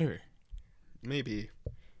just better. maybe.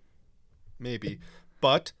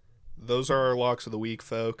 But those are our locks of the week,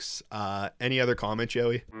 folks. Any other comment,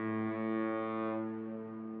 Joey?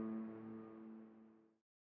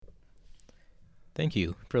 Thank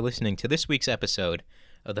you for listening to this week's episode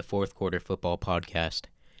of the Fourth Quarter Football Podcast.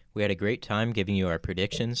 We had a great time giving you our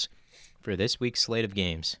predictions for this week's slate of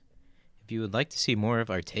games. If If you would like to see more of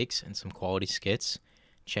our takes and some quality skits,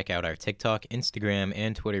 check out our TikTok, Instagram,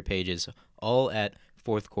 and Twitter pages, all at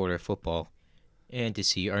Fourth Quarter Football, and to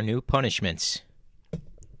see our new punishments.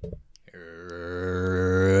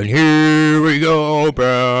 And here we go,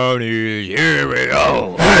 Brownies, here we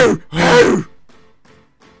go.